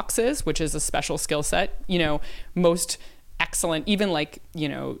inboxes, which is a special skill set. Most excellent, even like,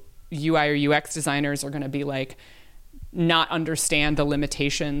 UI or UX designers are going to be like not understand the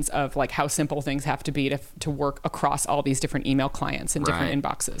limitations of like how simple things have to be to work across all these different email clients and different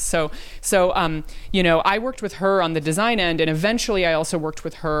inboxes. So I worked with her on the design end, and eventually I also worked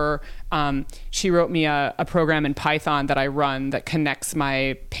with her. She wrote me a program in Python that I run that connects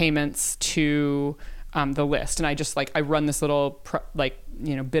my payments to the list, and I run this little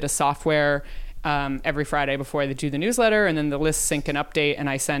bit of software every Friday before I do the newsletter, and then the lists sync and update, and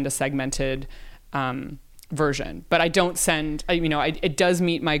I send a segmented version. But I don't send, it does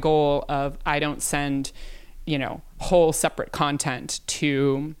meet my goal of I don't send, whole separate content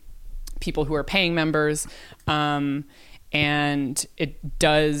to people who are paying members. And it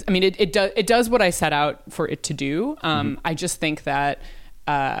does, it does what I set out for it to do. I just think that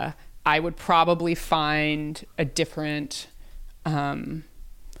I would probably find a different,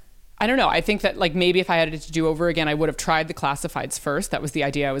 I don't know. I think that like maybe if I had it to do over again, I would have tried the classifieds first. That was the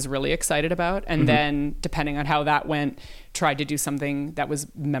idea I was really excited about. And then depending on how that went, tried to do something that was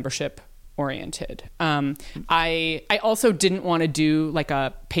membership oriented. I also didn't want to do like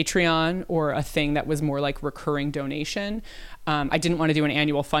a Patreon or a thing that was more like recurring donation. I didn't want to do an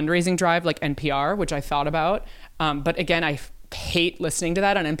annual fundraising drive like NPR, which I thought about. But again, I hate listening to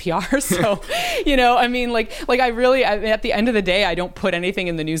that on NPR. So, I really, at the end of the day, I don't put anything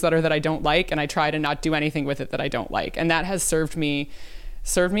in the newsletter that I don't like, and I try to not do anything with it that I don't like. And that has served me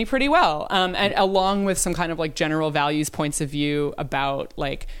pretty well. And along with some kind of like general values, points of view about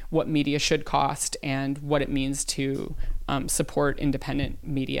like what media should cost and what it means to support independent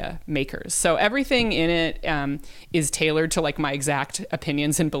media makers. So everything in it is tailored to like my exact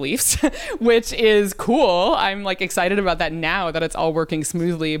opinions and beliefs, which is cool. I'm like excited about that now that it's all working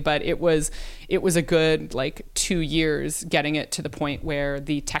smoothly, but it was a good like 2 years getting it to the point where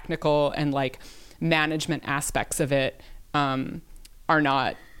the technical and like management aspects of it are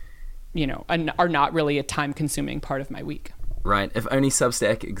not really a time consuming part of my week. Right. If only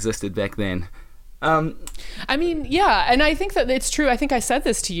Substack existed back then. And I think that it's true. I think I said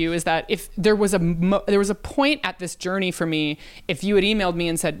this to you, is that if there was a point at this journey for me, if you had emailed me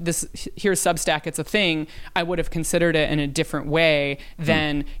and said, here's Substack, it's a thing, I would have considered it in a different way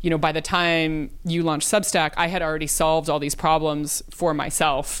than, by the time you launched Substack, I had already solved all these problems for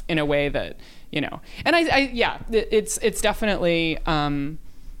myself in a way that, and it's definitely,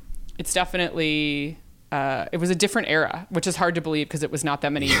 it was a different era, which is hard to believe because it was not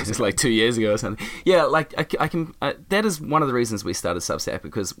that many years Just ago. like 2 years ago or something. Yeah, like I can. That is one of the reasons we started Substack,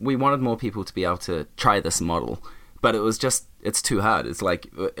 because we wanted more people to be able to try this model, but it's too hard. It's like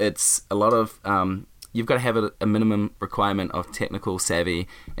it's a lot of you've got to have a minimum requirement of technical savvy,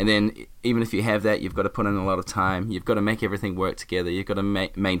 and then even if you have that, you've got to put in a lot of time. You've got to make everything work together. You've got to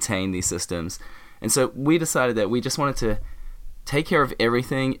maintain these systems, and so we decided that we just wanted to take care of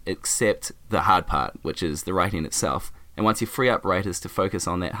everything except the hard part, which is the writing itself. And once you free up writers to focus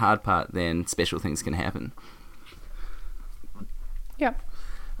on that hard part, then special things can happen. Yeah.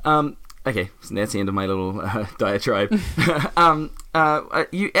 Okay, so that's the end of my little diatribe.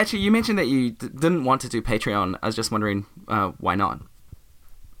 You mentioned that you didn't want to do Patreon. I was just wondering why not?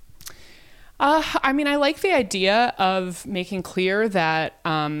 I like the idea of making clear that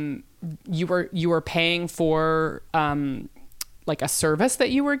you were paying for like a service that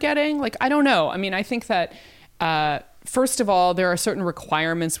you were getting. Like, I don't know. I think that first of all, there are certain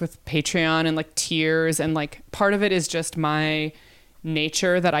requirements with Patreon and like tiers, and like part of it is just my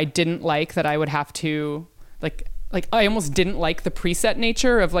nature that I didn't like, that I would have to like I almost didn't like the preset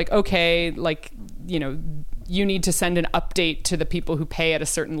nature of like, okay, like, you need to send an update to the people who pay at a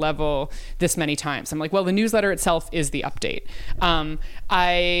certain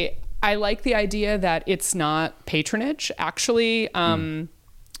I like the idea that it's not patronage. Actually,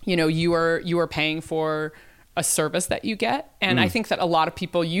 you know, you are paying for a service that you get. And I think that a lot of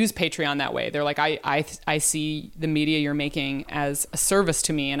people use Patreon that way. They're like, I see the media you're making as a service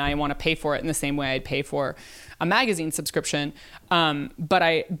to me, and I want to pay for it in the same way I'd pay for a magazine subscription.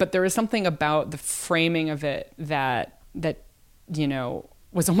 But there is something about the framing of it that, you know,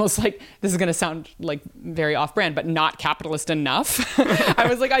 was almost like, this is going to sound like very off-brand, but not capitalist enough. I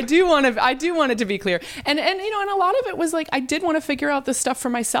was like, I do want it to be clear. And you know, and a lot of it was like, I did want to figure out this stuff for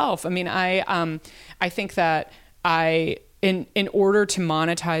myself. I mean, I think that in order to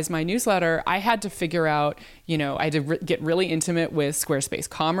monetize my newsletter, I had to figure out, you know, I had to get really intimate with Squarespace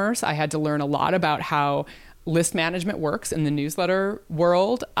Commerce. I had to learn a lot about how list management works in the newsletter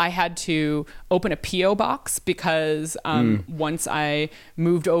world. I had to open a PO box because once I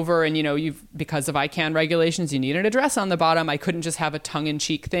moved over, and you know, because of ICANN regulations, you need an address on the bottom. I couldn't just have a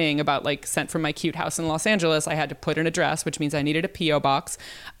tongue-in-cheek thing about like sent from my cute house in Los Angeles. I had to put an address, which means I needed a PO box.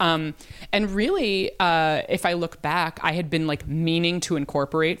 And really, if I look back, I had been like meaning to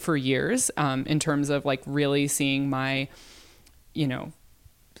incorporate for years in terms of like really seeing my, you know,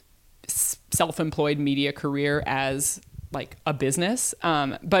 self-employed media career as like a business.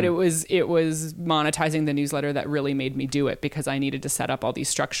 But it was monetizing the newsletter that really made me do it, because I needed to set up all these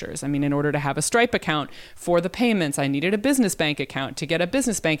structures. I mean, in order to have a Stripe account for the payments, I needed a business bank account. To get a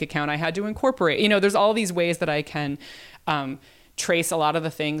business bank account, I had to incorporate, you know, there's all these ways that I can trace a lot of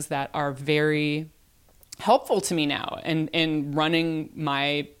the things that are very helpful to me now in running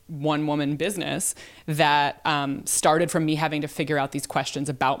my one-woman business that started from me having to figure out these questions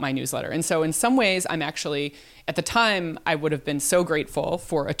about my newsletter. And so in some ways, I'm actually, at the time, I would have been so grateful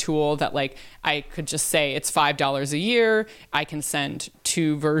for a tool that like I could just say it's $5 a year. I can send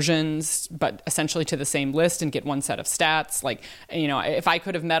 2 versions, but essentially to the same list, and get one set of stats. Like, you know, if I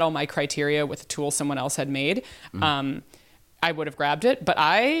could have met all my criteria with a tool someone else had made, I would have grabbed it. But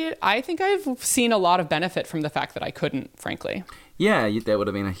I think I've seen a lot of benefit from the fact that I couldn't, frankly. Yeah, that would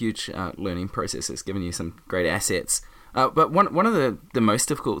have been a huge learning process. It's given you some great assets. But one of the most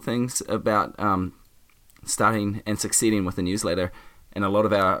difficult things about starting and succeeding with a newsletter, and a lot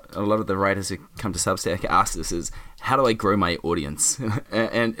of the writers who come to Substack ask this, is how do I grow my audience?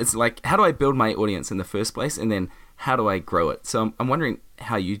 And it's like, how do I build my audience in the first place, and then how do I grow it? So I'm wondering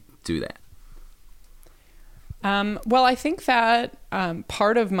how you do that. Well, I think that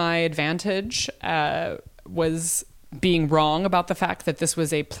part of my advantage was being wrong about the fact that this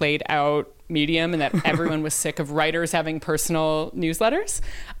was a played out medium and that everyone was sick of writers having personal newsletters.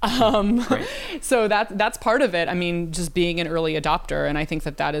 So that's part of it. I mean, just being an early adopter. And I think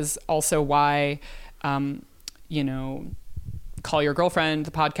that is also why, you know, Call Your Girlfriend,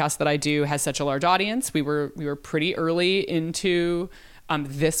 the podcast that I do, has such a large audience. We were pretty early into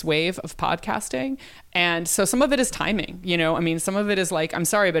this wave of podcasting. And so some of it is timing, you know, I mean, some of it is like, I'm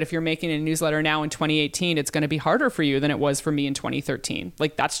sorry, but if you're making a newsletter now in 2018, it's going to be harder for you than it was for me in 2013.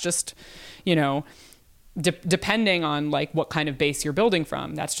 Like, that's just, you know, depending on like what kind of base you're building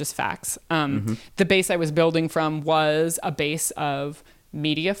from, that's just facts. The base I was building from was a base of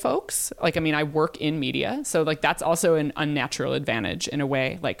media folks. Like, I mean, I work in media. So like, that's also an unnatural advantage in a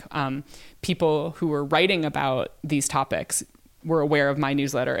way. Like, people who were writing about these topics were aware of my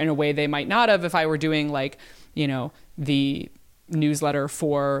newsletter in a way they might not have if I were doing like, you know, the newsletter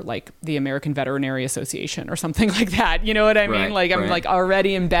for like the American Veterinary Association or something like that. You know what I mean? Like, I'm like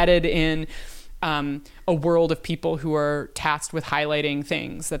already embedded in a world of people who are tasked with highlighting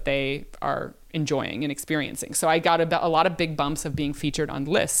things that they are enjoying and experiencing. So I got a lot of big bumps of being featured on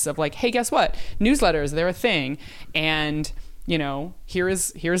lists of like, hey, guess what? Newsletters, they're a thing. And, you know,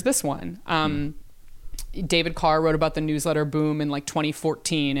 here's this one. David Carr wrote about the newsletter boom in like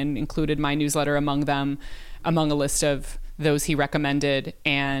 2014 and included my newsletter among a list of those he recommended.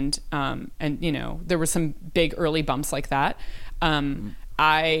 And you know, there were some big early bumps like that.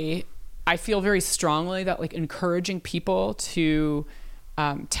 I feel very strongly that like encouraging people to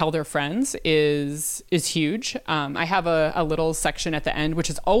tell their friends is huge. I have a little section at the end, which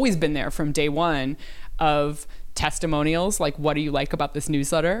has always been there from day one, of testimonials. Like, what do you like about this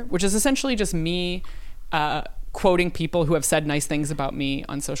newsletter? Which is essentially just me quoting people who have said nice things about me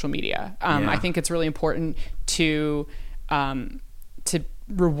on social media. I think it's really important to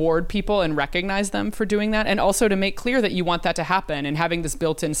reward people and recognize them for doing that, and also to make clear that you want that to happen. And having this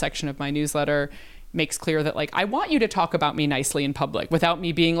built-in section of my newsletter makes clear that like, I want you to talk about me nicely in public without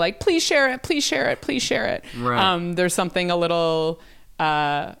me being like, please share it, please share it, please share it. Right. There's something a little,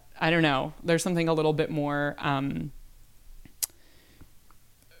 I don't know, there's something a little bit more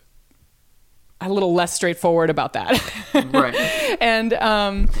a little less straightforward about that. Right. And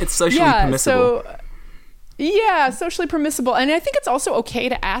it's socially permissible. So, yeah, socially permissible. And I think it's also okay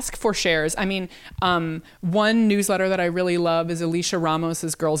to ask for shares. I mean, one newsletter that I really love is Alicia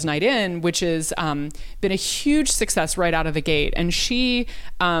Ramos's Girls Night In, which has been a huge success right out of the gate. And she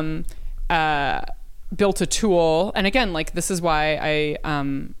built a tool. And again, like, this is why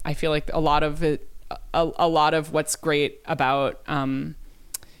I feel like a lot of what's great about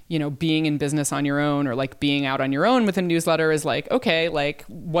being in business on your own, or like being out on your own with a newsletter, is like, okay, like,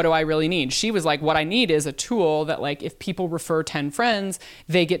 what do I really need? She was like, what I need is a tool that, like, if people refer 10 friends,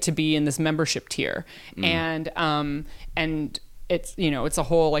 they get to be in this membership tier. And it's, it's a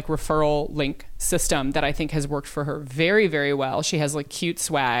whole like referral link system that I think has worked for her very, very well. She has like cute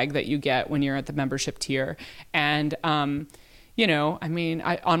swag that you get when you're at the membership tier. And, on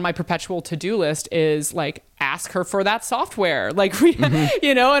my perpetual to-do list is like, ask her for that software. Like,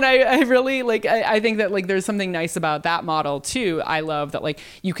 and I really like, I think that like there's something nice about that model too. I love that, like,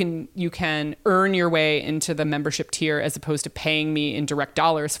 you can earn your way into the membership tier as opposed to paying me in direct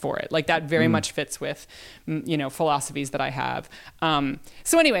dollars for it. Like, that very much fits with, philosophies that I have.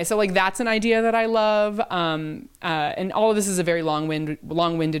 So anyway, so like, that's an idea that I love. And all of this is a very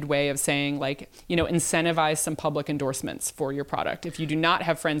long-winded way of saying, like, incentivize some public endorsements for your product. If you do not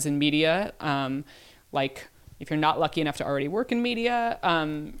have friends in media, like, if you're not lucky enough to already work in media,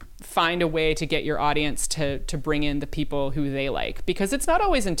 find a way to get your audience to bring in the people who they like, because it's not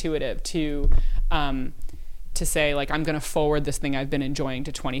always intuitive to say, like, I'm going to forward this thing I've been enjoying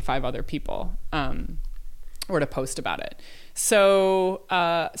to 25 other people, or to post about it. So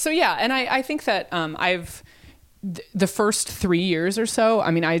yeah. And I think that the first 3 years or so, I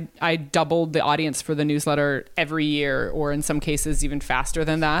mean, I doubled the audience for the newsletter every year, or in some cases even faster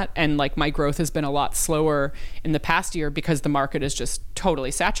than that. And like, my growth has been a lot slower in the past year because the market is just totally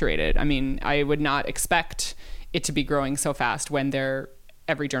saturated. I mean, I would not expect it to be growing so fast when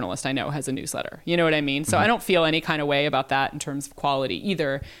every journalist I know has a newsletter. You know what I mean? So I don't feel any kind of way about that in terms of quality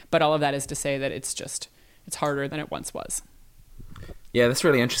either. But all of that is to say that it's harder than it once was. Yeah, that's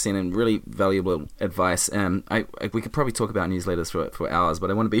really interesting and really valuable advice. We could probably talk about newsletters for hours, but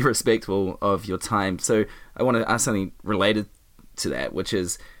I want to be respectful of your time. So I want to ask something related to that, which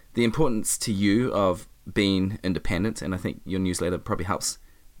is the importance to you of being independent. And I think your newsletter probably helps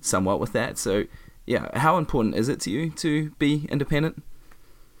somewhat with that. So yeah, how important is it to you to be independent?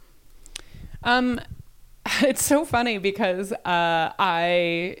 It's so funny because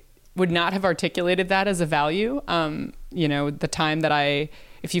I would not have articulated that as a value. The time that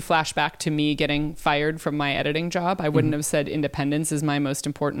if you flash back to me getting fired from my editing job, I wouldn't have said independence is my most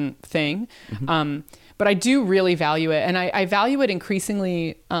important thing. But I do really value it. And I value it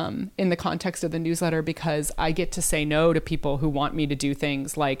increasingly in the context of the newsletter, because I get to say no to people who want me to do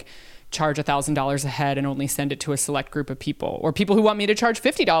things like charge $1,000 a head and only send it to a select group of people, or people who want me to charge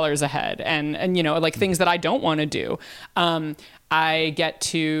 $50 a head and like things that I don't want to do. I get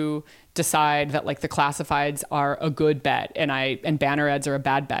to decide that like the classifieds are a good bet and banner ads are a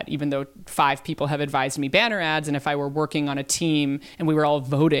bad bet, even though 5 people have advised me banner ads. And if I were working on a team and we were all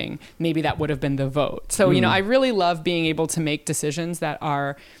voting, maybe that would have been the vote. So, I really love being able to make decisions that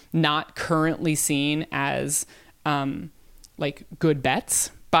are not currently seen as like good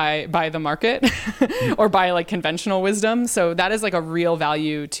bets by the market or by like conventional wisdom. So that is like a real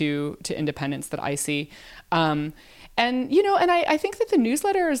value to independence that I see. And I think that the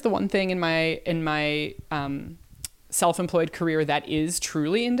newsletter is the one thing in my self-employed career that is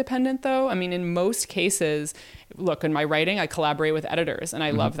truly independent, though. I mean, in most cases, look, in my writing, I collaborate with editors, and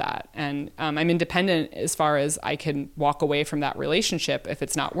I love that. And I'm independent as far as I can walk away from that relationship if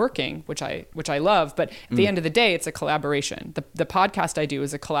it's not working, which I love. But at the end of the day, it's a collaboration. The podcast I do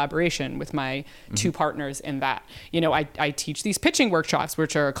is a collaboration with my 2 partners in that. I teach these pitching workshops,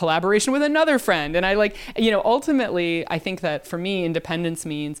 which are a collaboration with another friend. And I ultimately, I think that for me, independence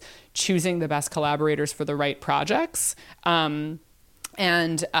means choosing the best collaborators for the right projects. And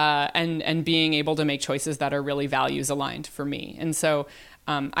being able to make choices that are really values aligned for me. And so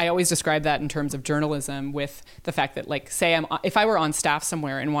I always describe that in terms of journalism with the fact that, like, say if I were on staff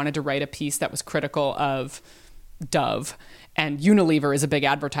somewhere and wanted to write a piece that was critical of Dove, and Unilever is a big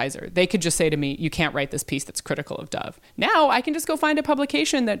advertiser, they could just say to me, you can't write this piece that's critical of Dove. Now I can just go find a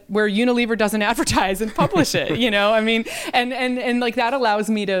publication where Unilever doesn't advertise and publish it, I mean, and like that allows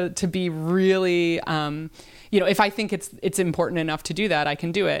me to be really, if I think it's important enough to do that, I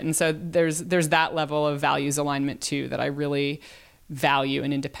can do it. And so there's that level of values alignment too that I really value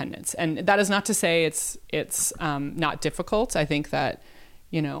in independence. And that is not to say it's not difficult. I think that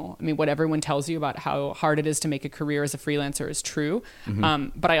I mean, what everyone tells you about how hard it is to make a career as a freelancer is true.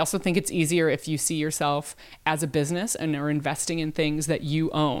 But I also think it's easier if you see yourself as a business and are investing in things that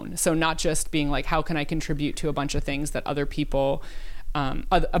you own. So not just being like, how can I contribute to a bunch of things that other people,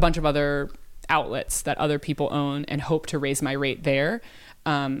 a bunch of other outlets that other people own and hope to raise my rate there.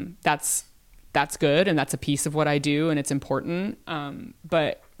 That's good. And that's a piece of what I do and it's important.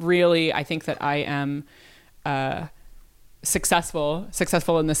 But really, I think that I am, successful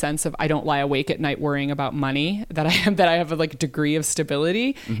in the sense of I don't lie awake at night worrying about money, that I have a like degree of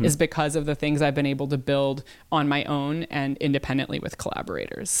stability is because of the things I've been able to build on my own and independently with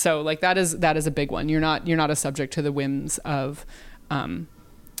collaborators. So like that is a big one. You're not a subject to the whims of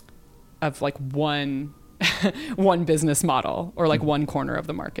like one business model or like one corner of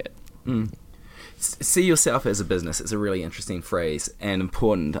the market. See yourself as a business is a really interesting phrase and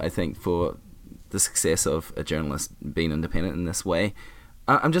important, I think, for the success of a journalist being independent in this way.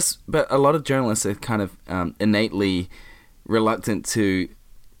 But a lot of journalists are kind of innately reluctant to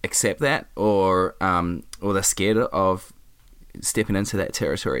accept that, or they're scared of stepping into that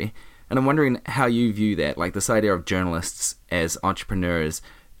territory. And I'm wondering how you view that, like this idea of journalists as entrepreneurs.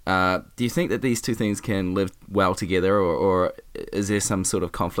 Do you think that these two things can live well together, or is there some sort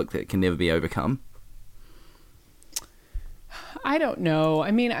of conflict that can never be overcome? I don't know. I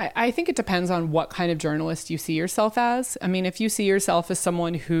mean, I think it depends on what kind of journalist you see yourself as. I mean, if you see yourself as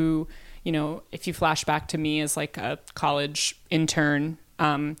someone who, if you flash back to me as like a college intern,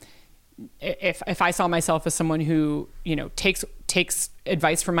 if I saw myself as someone who, takes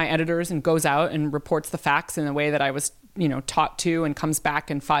advice from my editors and goes out and reports the facts in the way that I was, taught to, and comes back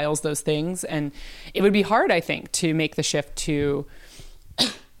and files those things. And it would be hard, I think, to make the shift to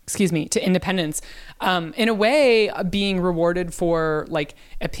to independence. In a way, being rewarded for like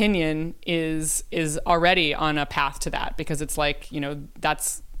opinion is already on a path to that, because it's like,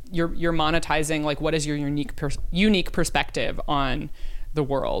 that's you're monetizing like what is your unique perspective on the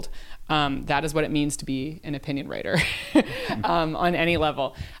world. That is what it means to be an opinion writer on any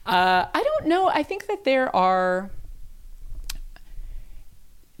level. I don't know. I think that there are,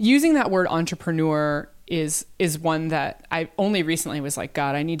 using that word entrepreneur is one that I only recently was like,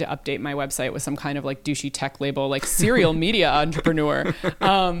 God, I need to update my website with some kind of like douchey tech label, like serial media entrepreneur.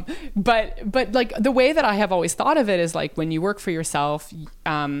 But like the way that I have always thought of it is like when you work for yourself,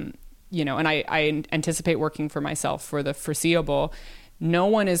 and I anticipate working for myself for the foreseeable, no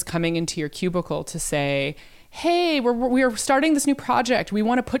one is coming into your cubicle to say, hey, we're starting this new project. We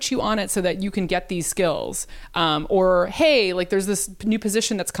want to put you on it so that you can get these skills. Or, hey, like there's this new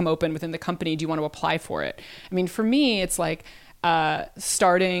position that's come open within the company. Do you want to apply for it? I mean, for me, it's like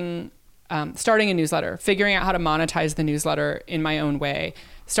starting a newsletter, figuring out how to monetize the newsletter in my own way,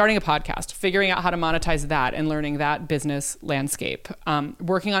 starting a podcast, figuring out how to monetize that and learning that business landscape,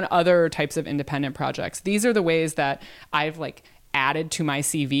 working on other types of independent projects. These are the ways that I've like added to my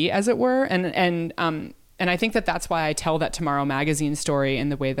CV, as it were. And I think that that's why I tell that Tomorrow Magazine story in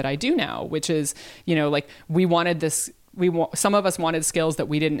the way that I do now, which is, like we wanted this, some of us wanted skills that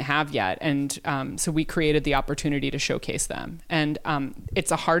we didn't have yet. And so we created the opportunity to showcase them. And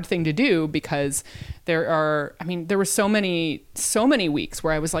it's a hard thing to do because there were so many weeks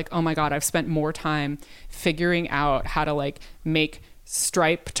where I was like, oh my God, I've spent more time figuring out how to like make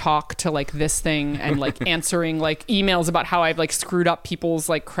Stripe talk to like this thing and like answering like emails about how I've like screwed up people's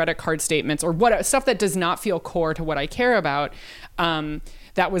like credit card statements or what stuff that does not feel core to what I care about.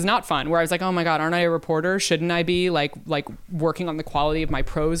 That was not fun, where I was like, oh my God, aren't I a reporter? Shouldn't I be like working on the quality of my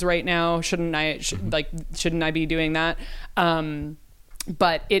prose right now? Shouldn't I be doing that?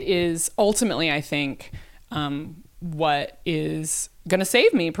 But it is ultimately, I think, what is going to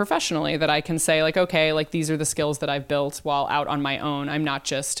save me professionally, that I can say like, okay, like these are the skills that I've built while out on my own. I'm not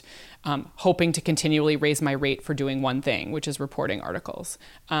just hoping to continually raise my rate for doing one thing, which is reporting articles.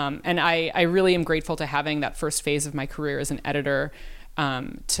 And I really am grateful to having that first phase of my career as an editor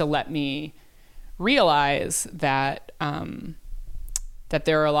to let me realize that that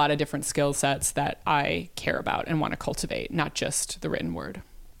there are a lot of different skill sets that I care about and want to cultivate, not just the written word.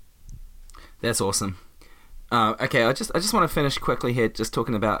 That's awesome. Okay, I just want to finish quickly here, just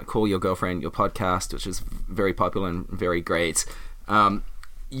talking about Call Your Girlfriend, your podcast, which is very popular and very great. I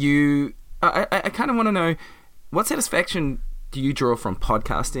kind of want to know, what satisfaction do you draw from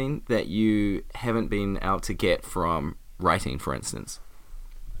podcasting that you haven't been able to get from writing, for instance?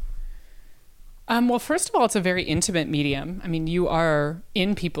 Well, first of all, it's a very intimate medium. I mean, you are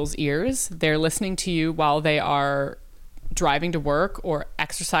in people's ears. They're listening to you while they are driving to work or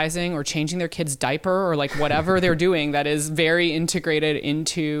exercising or changing their kid's diaper or like whatever they're doing that is very integrated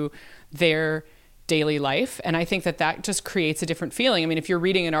into their daily life. And I think that just creates a different feeling. I mean, if you're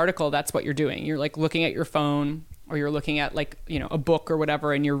reading an article, that's what you're doing. You're like looking at your phone, or you're looking at like, a book or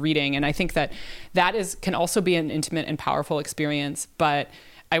whatever, and you're reading. And I think that can also be an intimate and powerful experience. But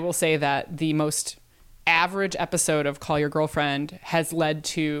I will say that the most average episode of Call Your Girlfriend has led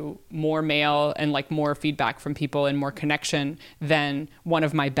to more mail and like more feedback from people and more connection than one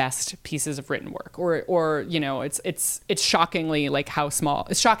of my best pieces of written work. Or it's shockingly like how small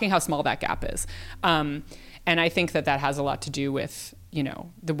that gap is. And I think that has a lot to do with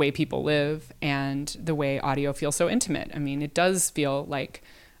the way people live and the way audio feels so intimate. I mean, it does feel like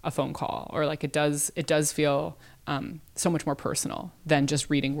a phone call, or like it does feel so much more personal than just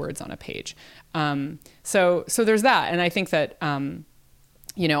reading words on a page. So there's that. And I think that,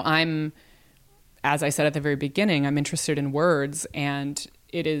 as I said at the very beginning, I'm interested in words, and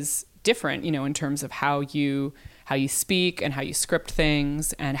it is different, in terms of how you speak and how you script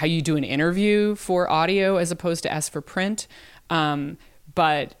things and how you do an interview for audio as opposed to for print.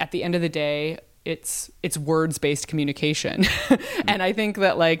 But at the end of the day, it's words-based communication. And I think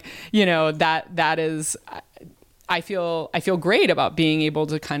that that is, I feel great about being able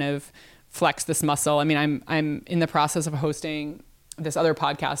to kind of flex this muscle. I mean, I'm in the process of hosting this other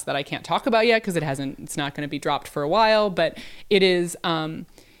podcast that I can't talk about yet because it's not going to be dropped for a while, but it is,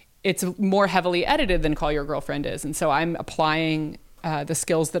 it's more heavily edited than Call Your Girlfriend is. And so I'm applying the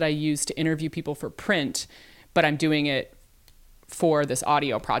skills that I use to interview people for print, but I'm doing it for this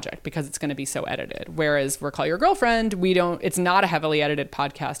audio project because it's going to be so edited. Whereas for Call Your Girlfriend, it's not a heavily edited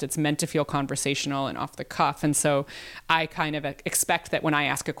podcast. It's meant to feel conversational and off the cuff. And so I kind of expect that when I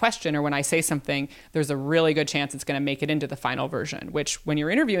ask a question or when I say something, there's a really good chance it's going to make it into the final version, which when you're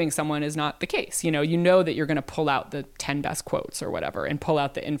interviewing someone is not the case. You know that you're going to pull out the 10 best quotes or whatever and pull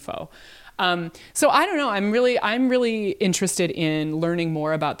out the info. So I don't know. I'm really interested in learning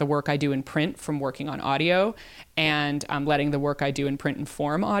more about the work I do in print from working on audio, and letting the work I do in print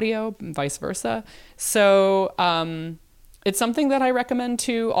inform audio, and vice versa. So it's something that I recommend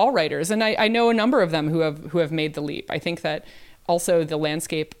to all writers, and I know a number of them who have made the leap. I think that also the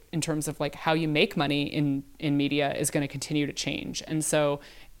landscape in terms of like how you make money in media is going to continue to change, and so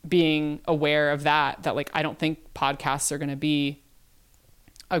being aware of that like I don't think podcasts are going to be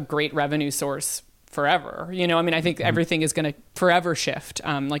a great revenue source forever. I mean, I think everything is going to forever shift.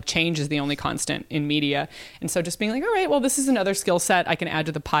 Like change is the only constant in media. And so just being like, all right, well, this is another skill set I can add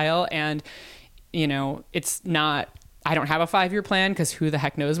to the pile. And, it's not, I don't have a 5-year plan because who the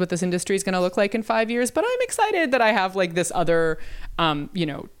heck knows what this industry is going to look like in 5 years, but I'm excited that I have like this other,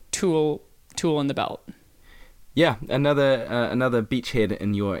 tool in the belt. Yeah. Another beachhead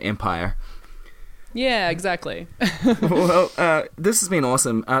in your empire. Yeah, exactly. Well, this has been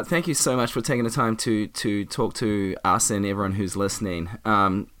awesome. Thank you so much for taking the time to talk to us and everyone who's listening.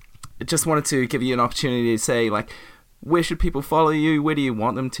 I just wanted to give you an opportunity to say, like, where should people follow you? Where do you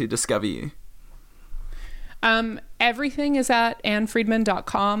want them to discover you? Everything is at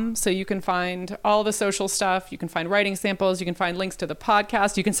annfriedman.com. So you can find all the social stuff. You can find writing samples. You can find links to the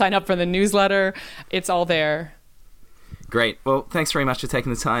podcast. You can sign up for the newsletter. It's all there. Great. Well, thanks very much for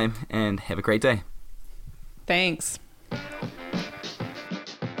taking the time, and have a great day. Thanks.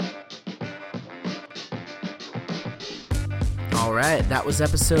 All right, that was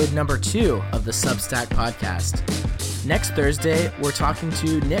episode number 2 of the Substack podcast. Next Thursday, we're talking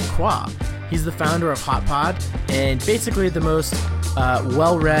to Nick Qua. He's the founder of HotPod and basically the most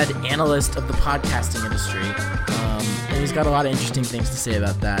well-read analyst of the podcasting industry. And he's got a lot of interesting things to say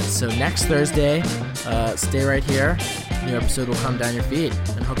about that. So next Thursday, stay right here. New episode will come down your feed,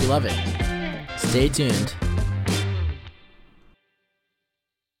 and hope you love it. Stay tuned.